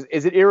 says,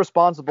 is it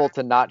irresponsible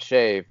to not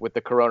shave with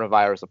the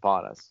coronavirus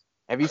upon us?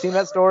 Have you seen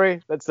that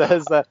story that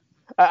says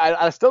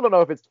I still don't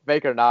know if it's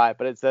fake or not,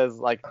 but it says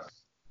like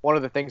one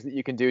of the things that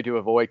you can do to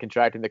avoid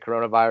contracting the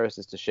coronavirus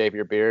is to shave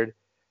your beard.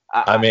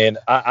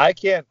 I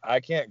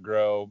can't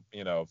grow,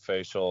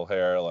 facial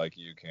hair like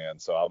you can.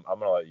 So I'm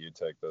going to let you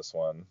take this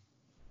one.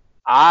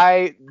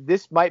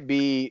 This might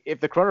be,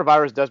 if the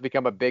coronavirus does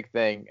become a big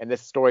thing and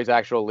this story is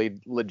actually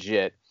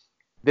legit,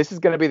 this is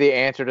going to be the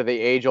answer to the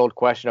age-old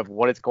question of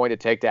what it's going to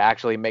take to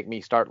actually make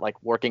me start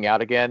like working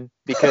out again,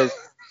 because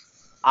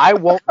I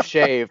won't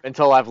shave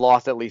until I've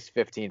lost at least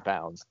 15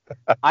 pounds.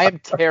 I am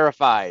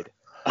terrified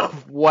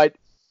of what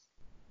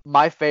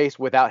my face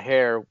without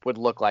hair would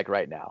look like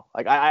right now.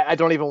 Like I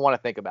don't even want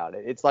to think about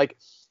it. It's like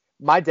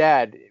my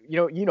dad,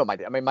 my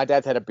dad. I mean, my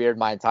dad's had a beard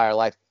my entire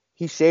life.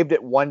 He shaved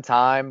it one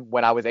time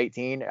when I was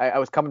 18. I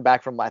was coming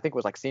back from, I think it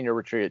was like senior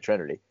retreat at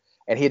Trinity,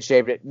 and he had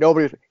shaved it.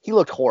 He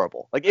looked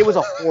horrible. Like it was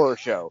a horror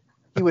show.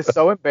 He was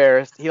so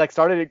embarrassed. He like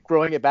started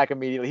growing it back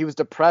immediately. He was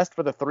depressed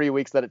for the 3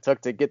 weeks that it took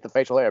to get the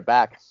facial hair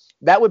back.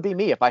 That would be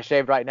me if I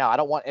shaved right now. I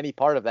don't want any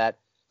part of that.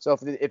 So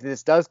if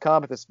this does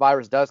come, if this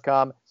virus does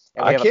come,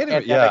 and we have a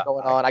pandemic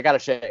going on, I got to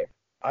shave.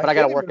 But I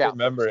got to work out.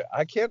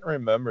 I can't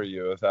remember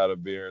you without a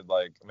beard.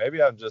 Like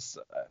maybe I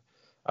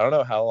don't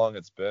know how long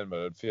it's been, but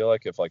it'd feel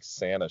like if like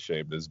Santa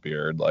shaved his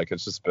beard. Like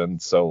it's just been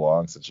so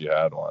long since you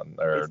had one.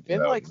 It's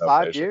been like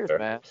 5 years,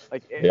 man.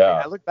 Like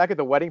I look back at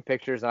the wedding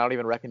pictures and I don't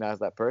even recognize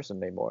that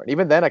person anymore. And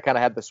even then, I kind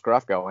of had the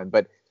scruff going.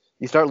 But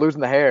you start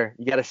losing the hair,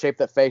 you got to shape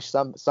that face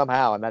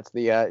somehow, and that's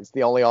it's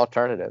the only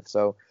alternative.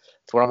 So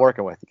that's what I'm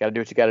working with. You got to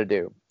do what you got to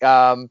do.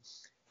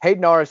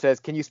 Hayden Nara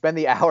says, "Can you spend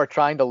the hour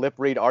trying to lip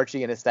read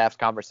Archie and his staff's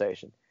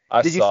conversation?"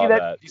 Did you see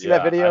that? Did you see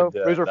that video?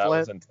 Bruiser Flint?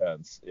 Was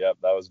intense. Yep,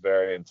 that was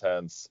very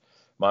intense.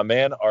 My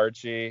man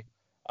Archie,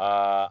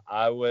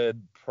 I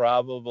would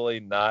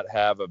probably not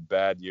have a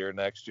bad year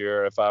next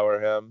year if I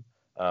were him.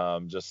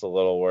 Just a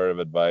little word of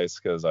advice,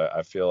 because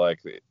I feel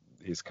like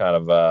he's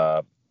kind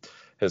of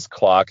his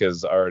clock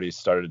has already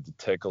started to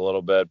tick a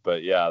little bit.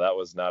 But yeah, that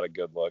was not a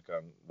good look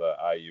on the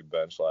IU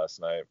bench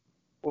last night.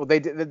 Well,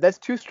 that's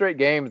 2 straight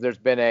games. There's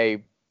been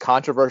a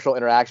controversial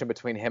interaction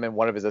between him and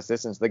one of his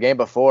assistants. The game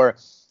before,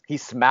 he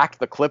smacked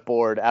the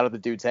clipboard out of the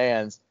dude's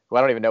hands, who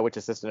I don't even know which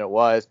assistant it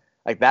was.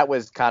 Like, that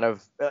was kind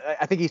of,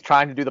 I think he's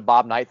trying to do the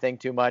Bob Knight thing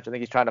too much. I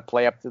think he's trying to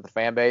play up to the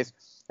fan base.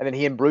 And then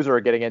he and Bruiser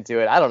are getting into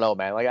it. I don't know,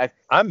 man. Like,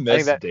 I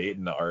miss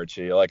Dayton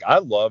Archie. Like, I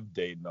love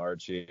Dayton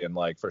Archie, and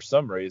like for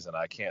some reason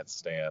I can't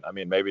stand. I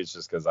mean, maybe it's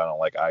just because I don't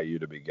like IU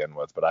to begin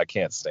with, but I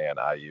can't stand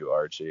IU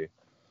Archie.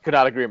 Could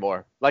not agree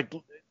more. Like,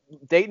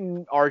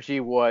 Dayton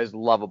Archie was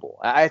lovable.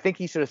 I think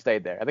he should have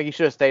stayed there. I think he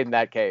should have stayed in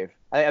that cave.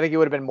 I think he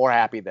would have been more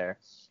happy there.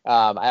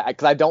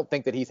 Because I don't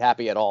think that he's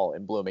happy at all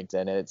in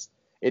Bloomington, and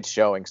it's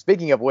showing.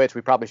 Speaking of which,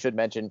 we probably should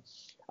mention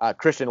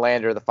Christian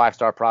Lander, the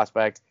 5-star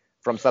prospect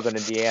from Southern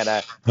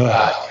Indiana.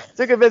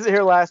 Took a visit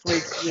here last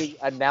week. He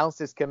announced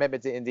his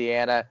commitment to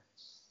Indiana.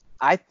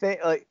 I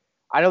think, like,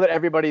 I know that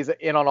everybody's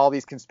in on all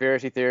these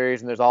conspiracy theories,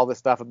 and there's all this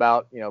stuff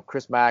about,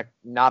 Chris Mack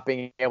not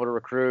being able to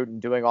recruit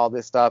and doing all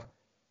this stuff.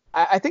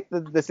 I think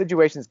the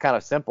situation is kind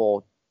of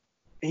simple.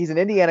 He's an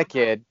Indiana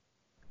kid.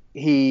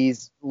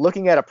 He's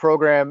looking at a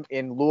program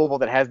in Louisville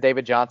that has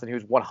David Johnson,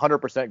 who's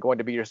 100% going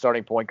to be your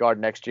starting point guard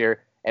next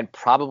year, and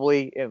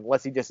probably,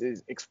 unless he just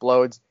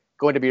explodes,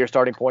 going to be your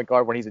starting point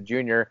guard when he's a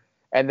junior.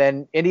 And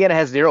then Indiana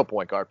has 0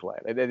 point guard play.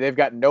 They've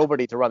got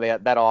nobody to run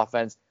that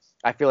offense.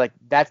 I feel like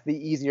that's the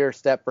easier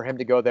step for him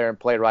to go there and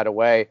play right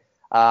away.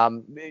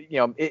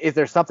 Is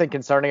there something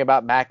concerning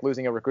about Mack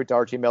losing a recruit to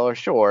Archie Miller?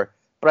 Sure.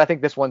 But I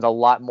think this one's a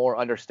lot more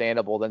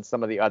understandable than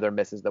some of the other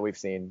misses that we've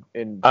seen.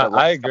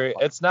 I agree.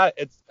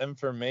 And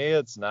for me,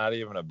 it's not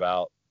even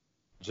about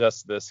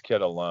just this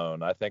kid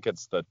alone. I think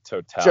it's the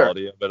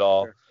totality of it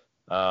all. Sure.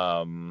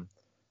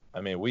 I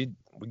mean, we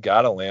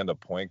got to land a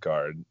point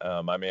guard.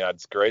 I mean,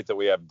 it's great that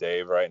we have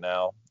Dave right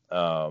now.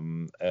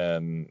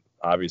 And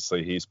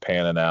obviously he's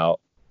panning out.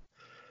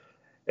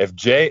 If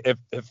Jay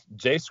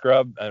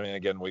Scrubb, I mean,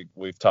 again,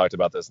 we've talked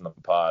about this in the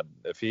pod.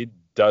 If he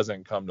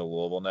doesn't come to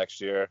Louisville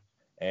next year,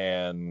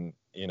 and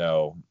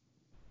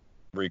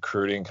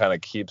recruiting kind of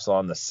keeps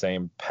on the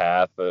same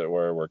path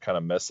where we're kind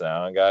of missing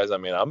out on guys. I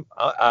mean,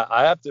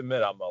 I have to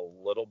admit I'm a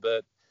little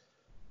bit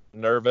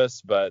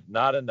nervous, but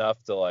not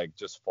enough to like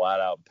just flat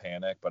out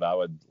panic. But I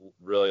would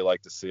really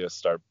like to see us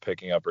start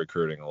picking up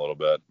recruiting a little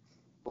bit.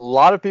 A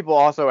lot of people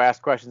also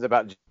ask questions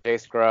about Jay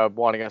Scrubb,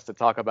 wanting us to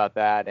talk about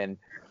that, and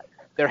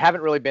there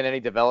haven't really been any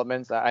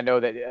developments. I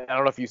know that, I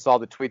don't know if you saw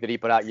the tweet that he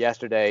put out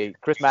yesterday.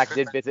 Chris Mack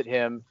did visit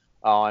him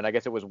on, I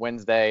guess it was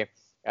Wednesday.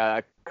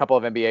 A couple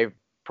of NBA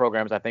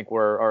programs, I think,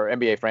 or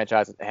NBA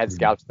franchise head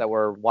scouts that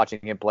were watching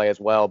him play as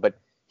well. But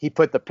he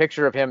put the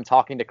picture of him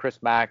talking to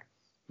Chris Mack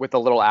with a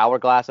little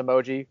hourglass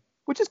emoji,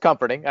 which is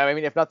comforting. I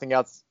mean, if nothing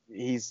else,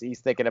 he's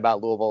thinking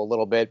about Louisville a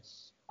little bit.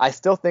 I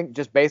still think,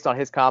 just based on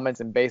his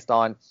comments and based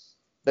on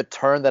the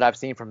turn that I've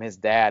seen from his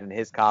dad and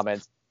his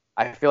comments,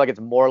 I feel like it's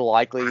more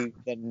likely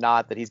than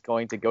not that he's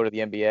going to go to the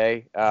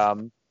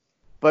NBA.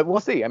 But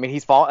we'll see. I mean,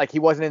 he's fallen, like, he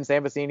wasn't in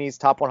Sam Vecini's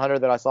top 100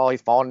 that I saw.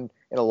 He's fallen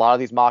in a lot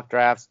of these mock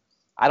drafts.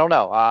 I don't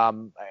know.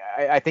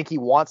 I think he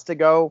wants to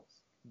go,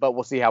 but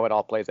we'll see how it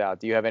all plays out.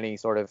 Do you have any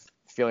sort of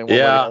feeling?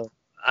 Yeah,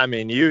 I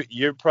mean,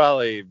 you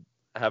probably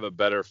have a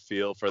better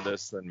feel for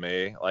this than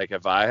me. Like,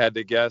 if I had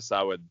to guess,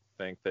 I would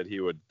think that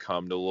he would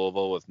come to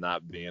Louisville with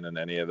not being in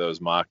any of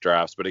those mock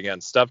drafts. But again,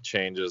 stuff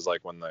changes,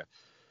 like when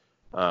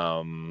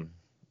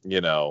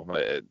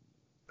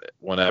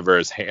whenever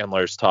his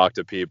handlers talk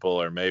to people,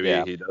 or maybe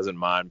he doesn't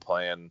mind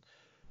playing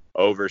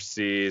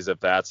overseas if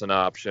that's an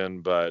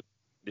option. But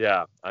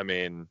yeah, I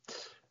mean,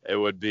 I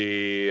would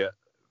be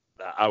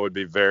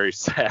very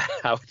sad.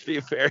 I would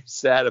be very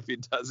sad if he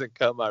doesn't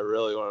come. I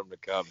really want him to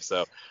come.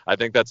 So I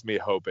think that's me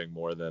hoping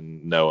more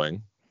than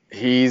knowing.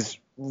 He's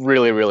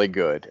really, really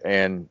good.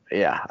 And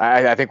yeah,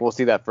 I think we'll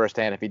see that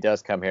firsthand if he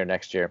does come here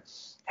next year.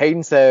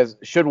 Hayden says,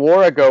 should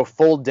Wara go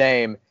full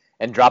Dame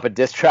and drop a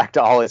diss track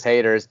to all his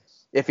haters?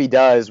 If he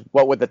does,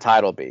 what would the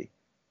title be?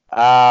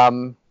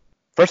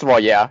 First of all,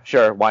 yeah,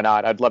 sure, why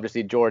not? I'd love to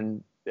see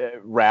Jordan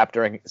rap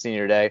during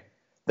senior day.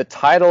 The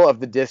title of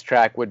the diss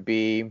track would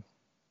be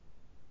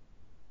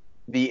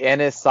 "The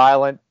N is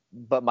silent,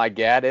 but my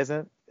gad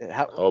isn't."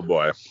 Oh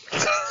boy, is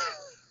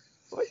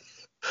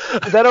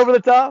that over the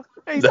top?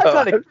 Hey, he's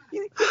not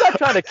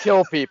trying to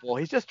kill people.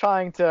 He's just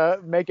trying to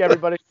make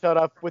everybody shut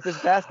up with his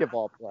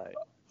basketball play.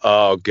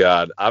 Oh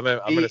God, I'm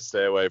gonna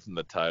stay away from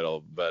the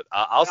title, but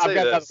I'll say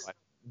this.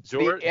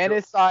 The N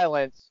is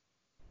silent,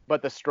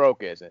 but the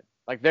stroke isn't.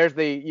 Like, there's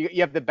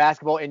you have the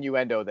basketball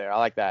innuendo there. I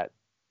like that.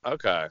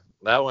 Okay,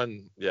 that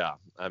one, yeah.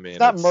 I mean, it's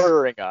not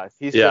murdering us.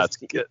 He's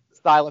just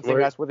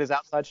silencing us with his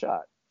outside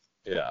shot.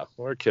 Yeah,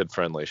 we're a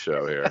kid-friendly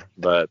show here,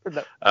 but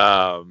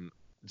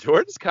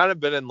Jordan's kind of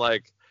been in,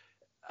 like,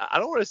 I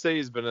don't want to say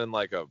he's been in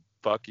like a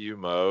fuck you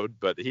mode,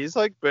 but he's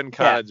like been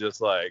kind of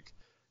just like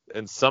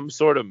in some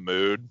sort of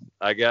mood,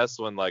 I guess,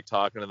 when like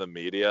talking to the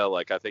media.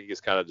 Like, I think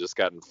he's kind of just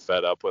gotten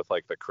fed up with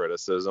like the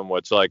criticism,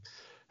 which, like,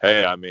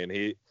 hey, I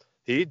mean,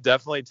 he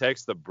definitely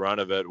takes the brunt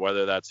of it,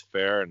 whether that's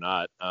fair or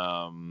not.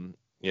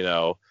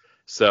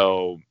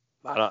 So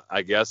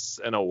I guess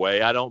in a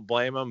way I don't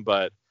blame him,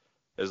 but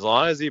as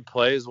long as he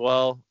plays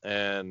well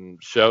and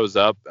shows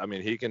up, I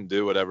mean, he can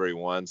do whatever he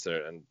wants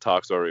and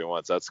talks whatever he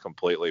wants. That's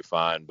completely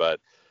fine. But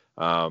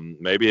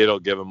maybe it'll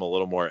give him a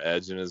little more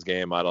edge in his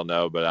game. I don't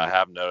know, but I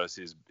have noticed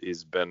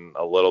he's been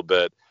a little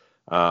bit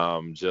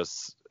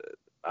just.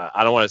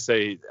 I don't want to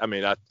say. I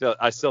mean, I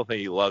still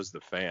think he loves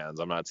the fans.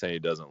 I'm not saying he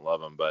doesn't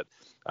love them, but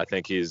I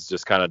think he's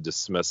just kind of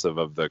dismissive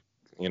of the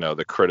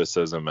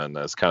criticism and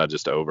is kind of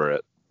just over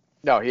it.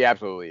 No, he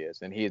absolutely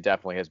is, and he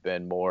definitely has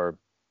been more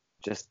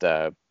just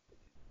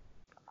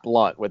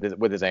blunt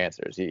with his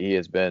answers. He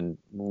has been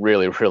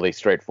really, really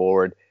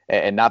straightforward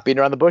and not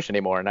beating around the bush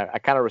anymore, and I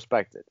kind of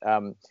respect it.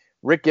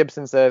 Rick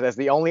Gibson says, as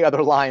the only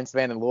other Lions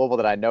fan in Louisville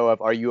that I know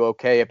of, are you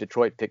okay if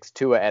Detroit picks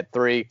Tua at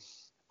 3?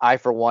 I,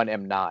 for one,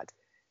 am not.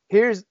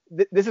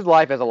 This is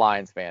life as a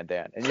Lions fan,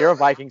 Dan, and you're a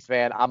Vikings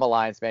fan. I'm a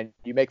Lions fan.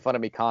 You make fun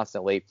of me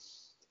constantly.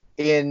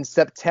 In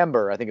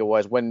September, I think it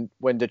was, when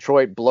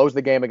Detroit blows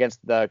the game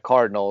against the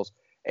Cardinals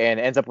and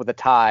ends up with a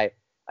tie,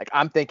 like,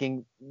 I'm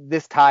thinking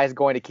this tie is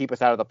going to keep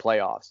us out of the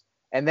playoffs.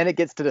 And then it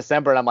gets to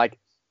December, and I'm like,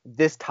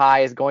 this tie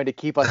is going to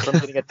keep us from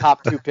getting a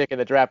top 2 pick in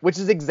the draft, which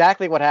is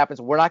exactly what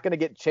happens. We're not going to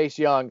get Chase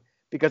Young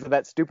because of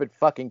that stupid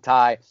fucking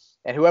tie.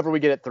 And whoever we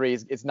get at 3,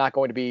 it's not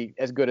going to be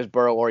as good as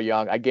Burrow or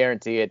Young. I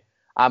guarantee it.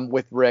 I'm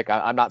with Rick.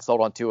 I'm not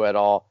sold on Tua at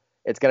all.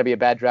 It's going to be a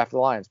bad draft for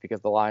the Lions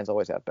because the Lions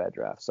always have bad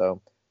drafts.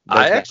 So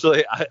I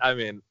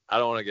mean, I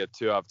don't want to get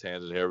too off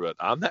tangent here, but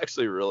I'm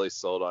actually really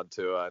sold on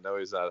Tua. I know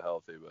he's not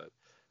healthy, but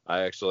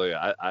I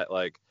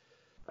like,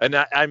 and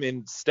I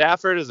mean,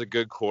 Stafford is a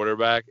good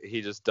quarterback. He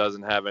just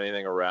doesn't have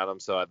anything around him.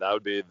 So that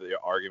would be the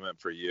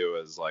argument for you,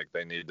 is like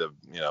they need to,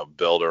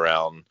 build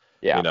around.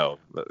 Yeah.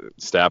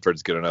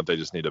 Stafford's good enough. They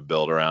just need to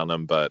build around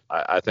him. But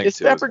I think is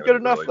Stafford good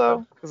enough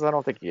though? Because I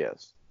don't think he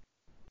is.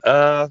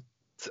 He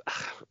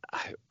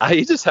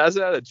just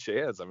hasn't had a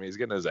chance. I mean, he's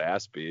getting his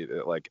ass beat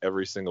like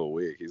every single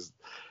week.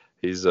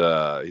 He's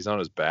on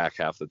his back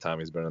half the time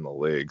he's been in the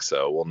league.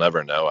 So we'll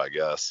never know, I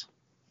guess.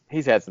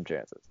 He's had some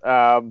chances.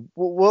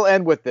 We'll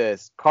end with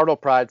this. Cardinal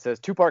Pride says,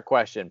 2-part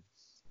question.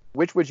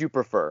 Which would you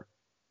prefer?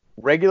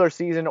 Regular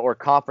season or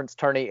conference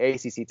tourney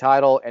ACC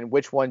title? And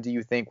which one do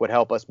you think would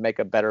help us make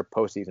a better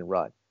postseason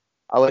run?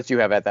 I'll let you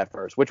have at that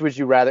first. Which would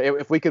you rather?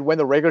 If we could win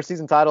the regular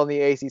season title in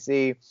the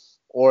ACC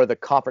or the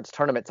conference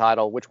tournament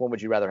title, which one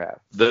would you rather have?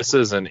 This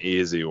is an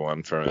easy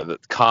one for me. The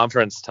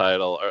conference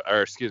title,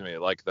 or excuse me,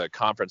 like the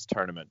conference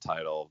tournament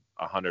title,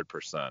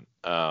 100%.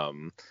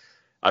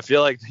 I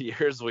feel like the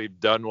years we've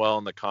done well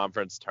in the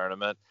conference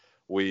tournament,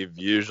 we've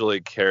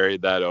usually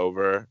carried that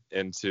over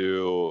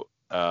into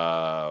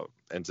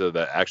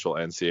the actual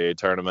NCAA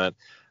tournament.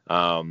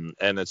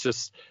 And it's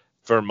just,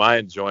 for my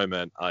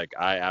enjoyment, like,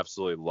 I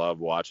absolutely love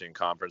watching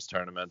conference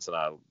tournaments, and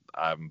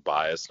I'm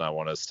biased and I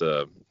want us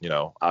to,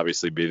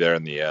 obviously be there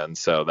in the end.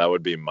 So that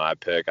would be my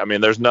pick. I mean,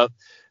 there's no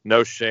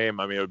shame.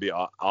 I mean, it would be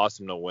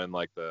awesome to win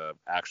like the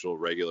actual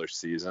regular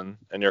season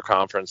in your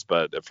conference,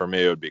 but for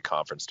me, it would be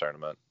conference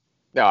tournament.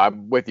 No,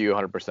 I'm with you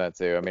 100%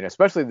 too. I mean,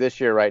 especially this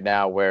year right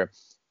now where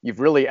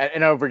you've really, I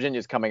know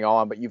Virginia's coming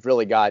on, but you've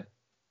really got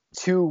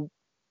 2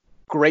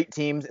 great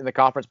teams in the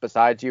conference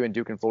besides you in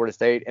Duke and Florida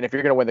State. And if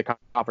you're going to win the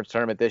conference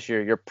tournament this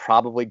year, you're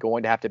probably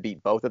going to have to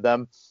beat both of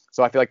them.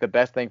 So I feel like the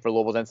best thing for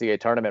Louisville's NCAA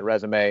tournament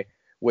resume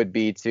would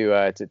be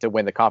to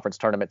win the conference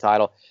tournament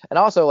title. And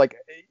also, like,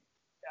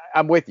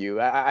 I'm with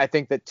you. I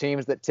think that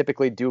teams that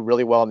typically do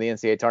really well in the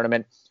NCAA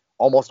tournament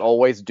almost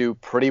always do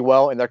pretty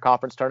well in their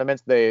conference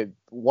tournaments.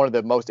 One of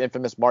the most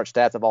infamous March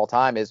stats of all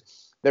time is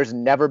there's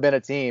never been a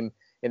team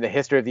in the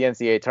history of the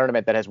NCAA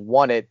tournament that has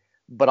won it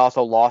but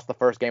also lost the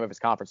first game of his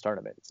conference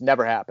tournament. It's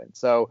never happened.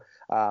 So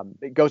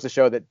it goes to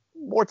show that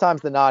more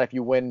times than not, if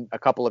you win a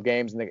couple of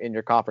games in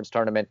your conference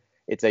tournament,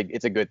 it's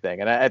a good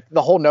thing. And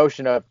the whole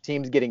notion of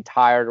teams getting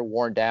tired or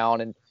worn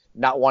down and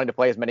not wanting to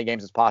play as many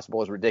games as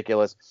possible is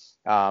ridiculous.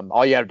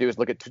 All you have to do is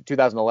look at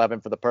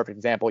 2011 for the perfect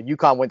example.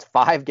 UConn wins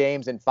 5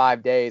 games in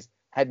 5 days.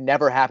 Had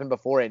never happened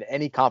before in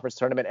any conference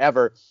tournament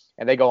ever,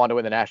 and they go on to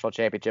win the national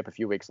championship a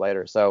few weeks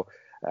later. So,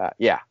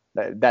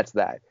 that's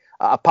that.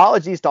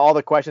 Apologies to all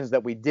the questions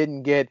that we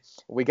didn't get.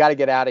 We got to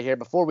get out of here.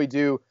 Before we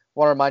do, I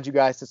want to remind you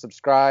guys to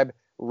subscribe,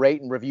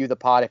 rate, and review the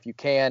pod if you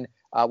can.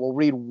 We'll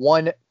read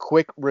one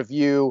quick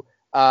review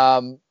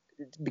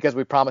because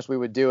we promised we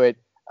would do it.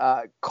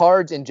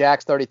 Cards in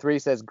Jacks 33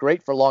 says,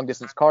 great for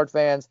long-distance card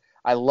fans.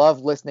 I love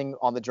listening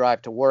on the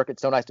drive to work.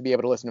 It's so nice to be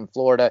able to listen in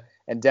Florida,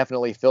 and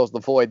definitely fills the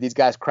void. These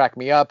guys crack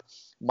me up.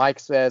 Mike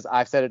says,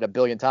 I've said it a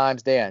billion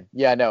times. Dan,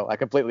 yeah, no, I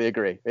completely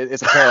agree.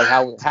 It's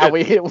apparently how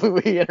we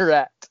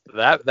interact.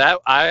 That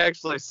I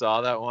actually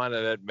saw that one,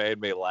 and it made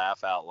me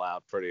laugh out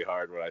loud pretty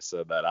hard when I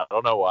said that. I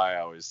don't know why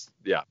I always,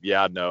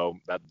 no,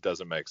 that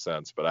doesn't make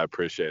sense, but I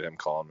appreciate him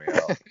calling me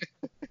out.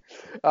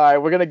 All right,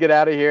 we're going to get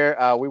out of here.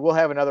 We will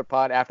have another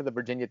pod after the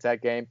Virginia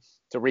Tech game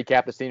to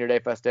recap the Senior Day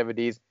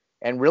festivities.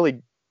 And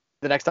really,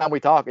 the next time we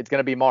talk, it's going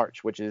to be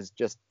March, which is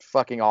just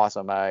fucking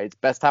awesome. It's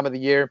best time of the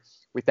year.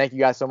 We thank you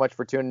guys so much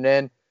for tuning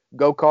in.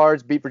 Go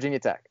Cards, beat Virginia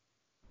Tech.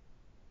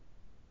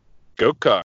 Go Cards.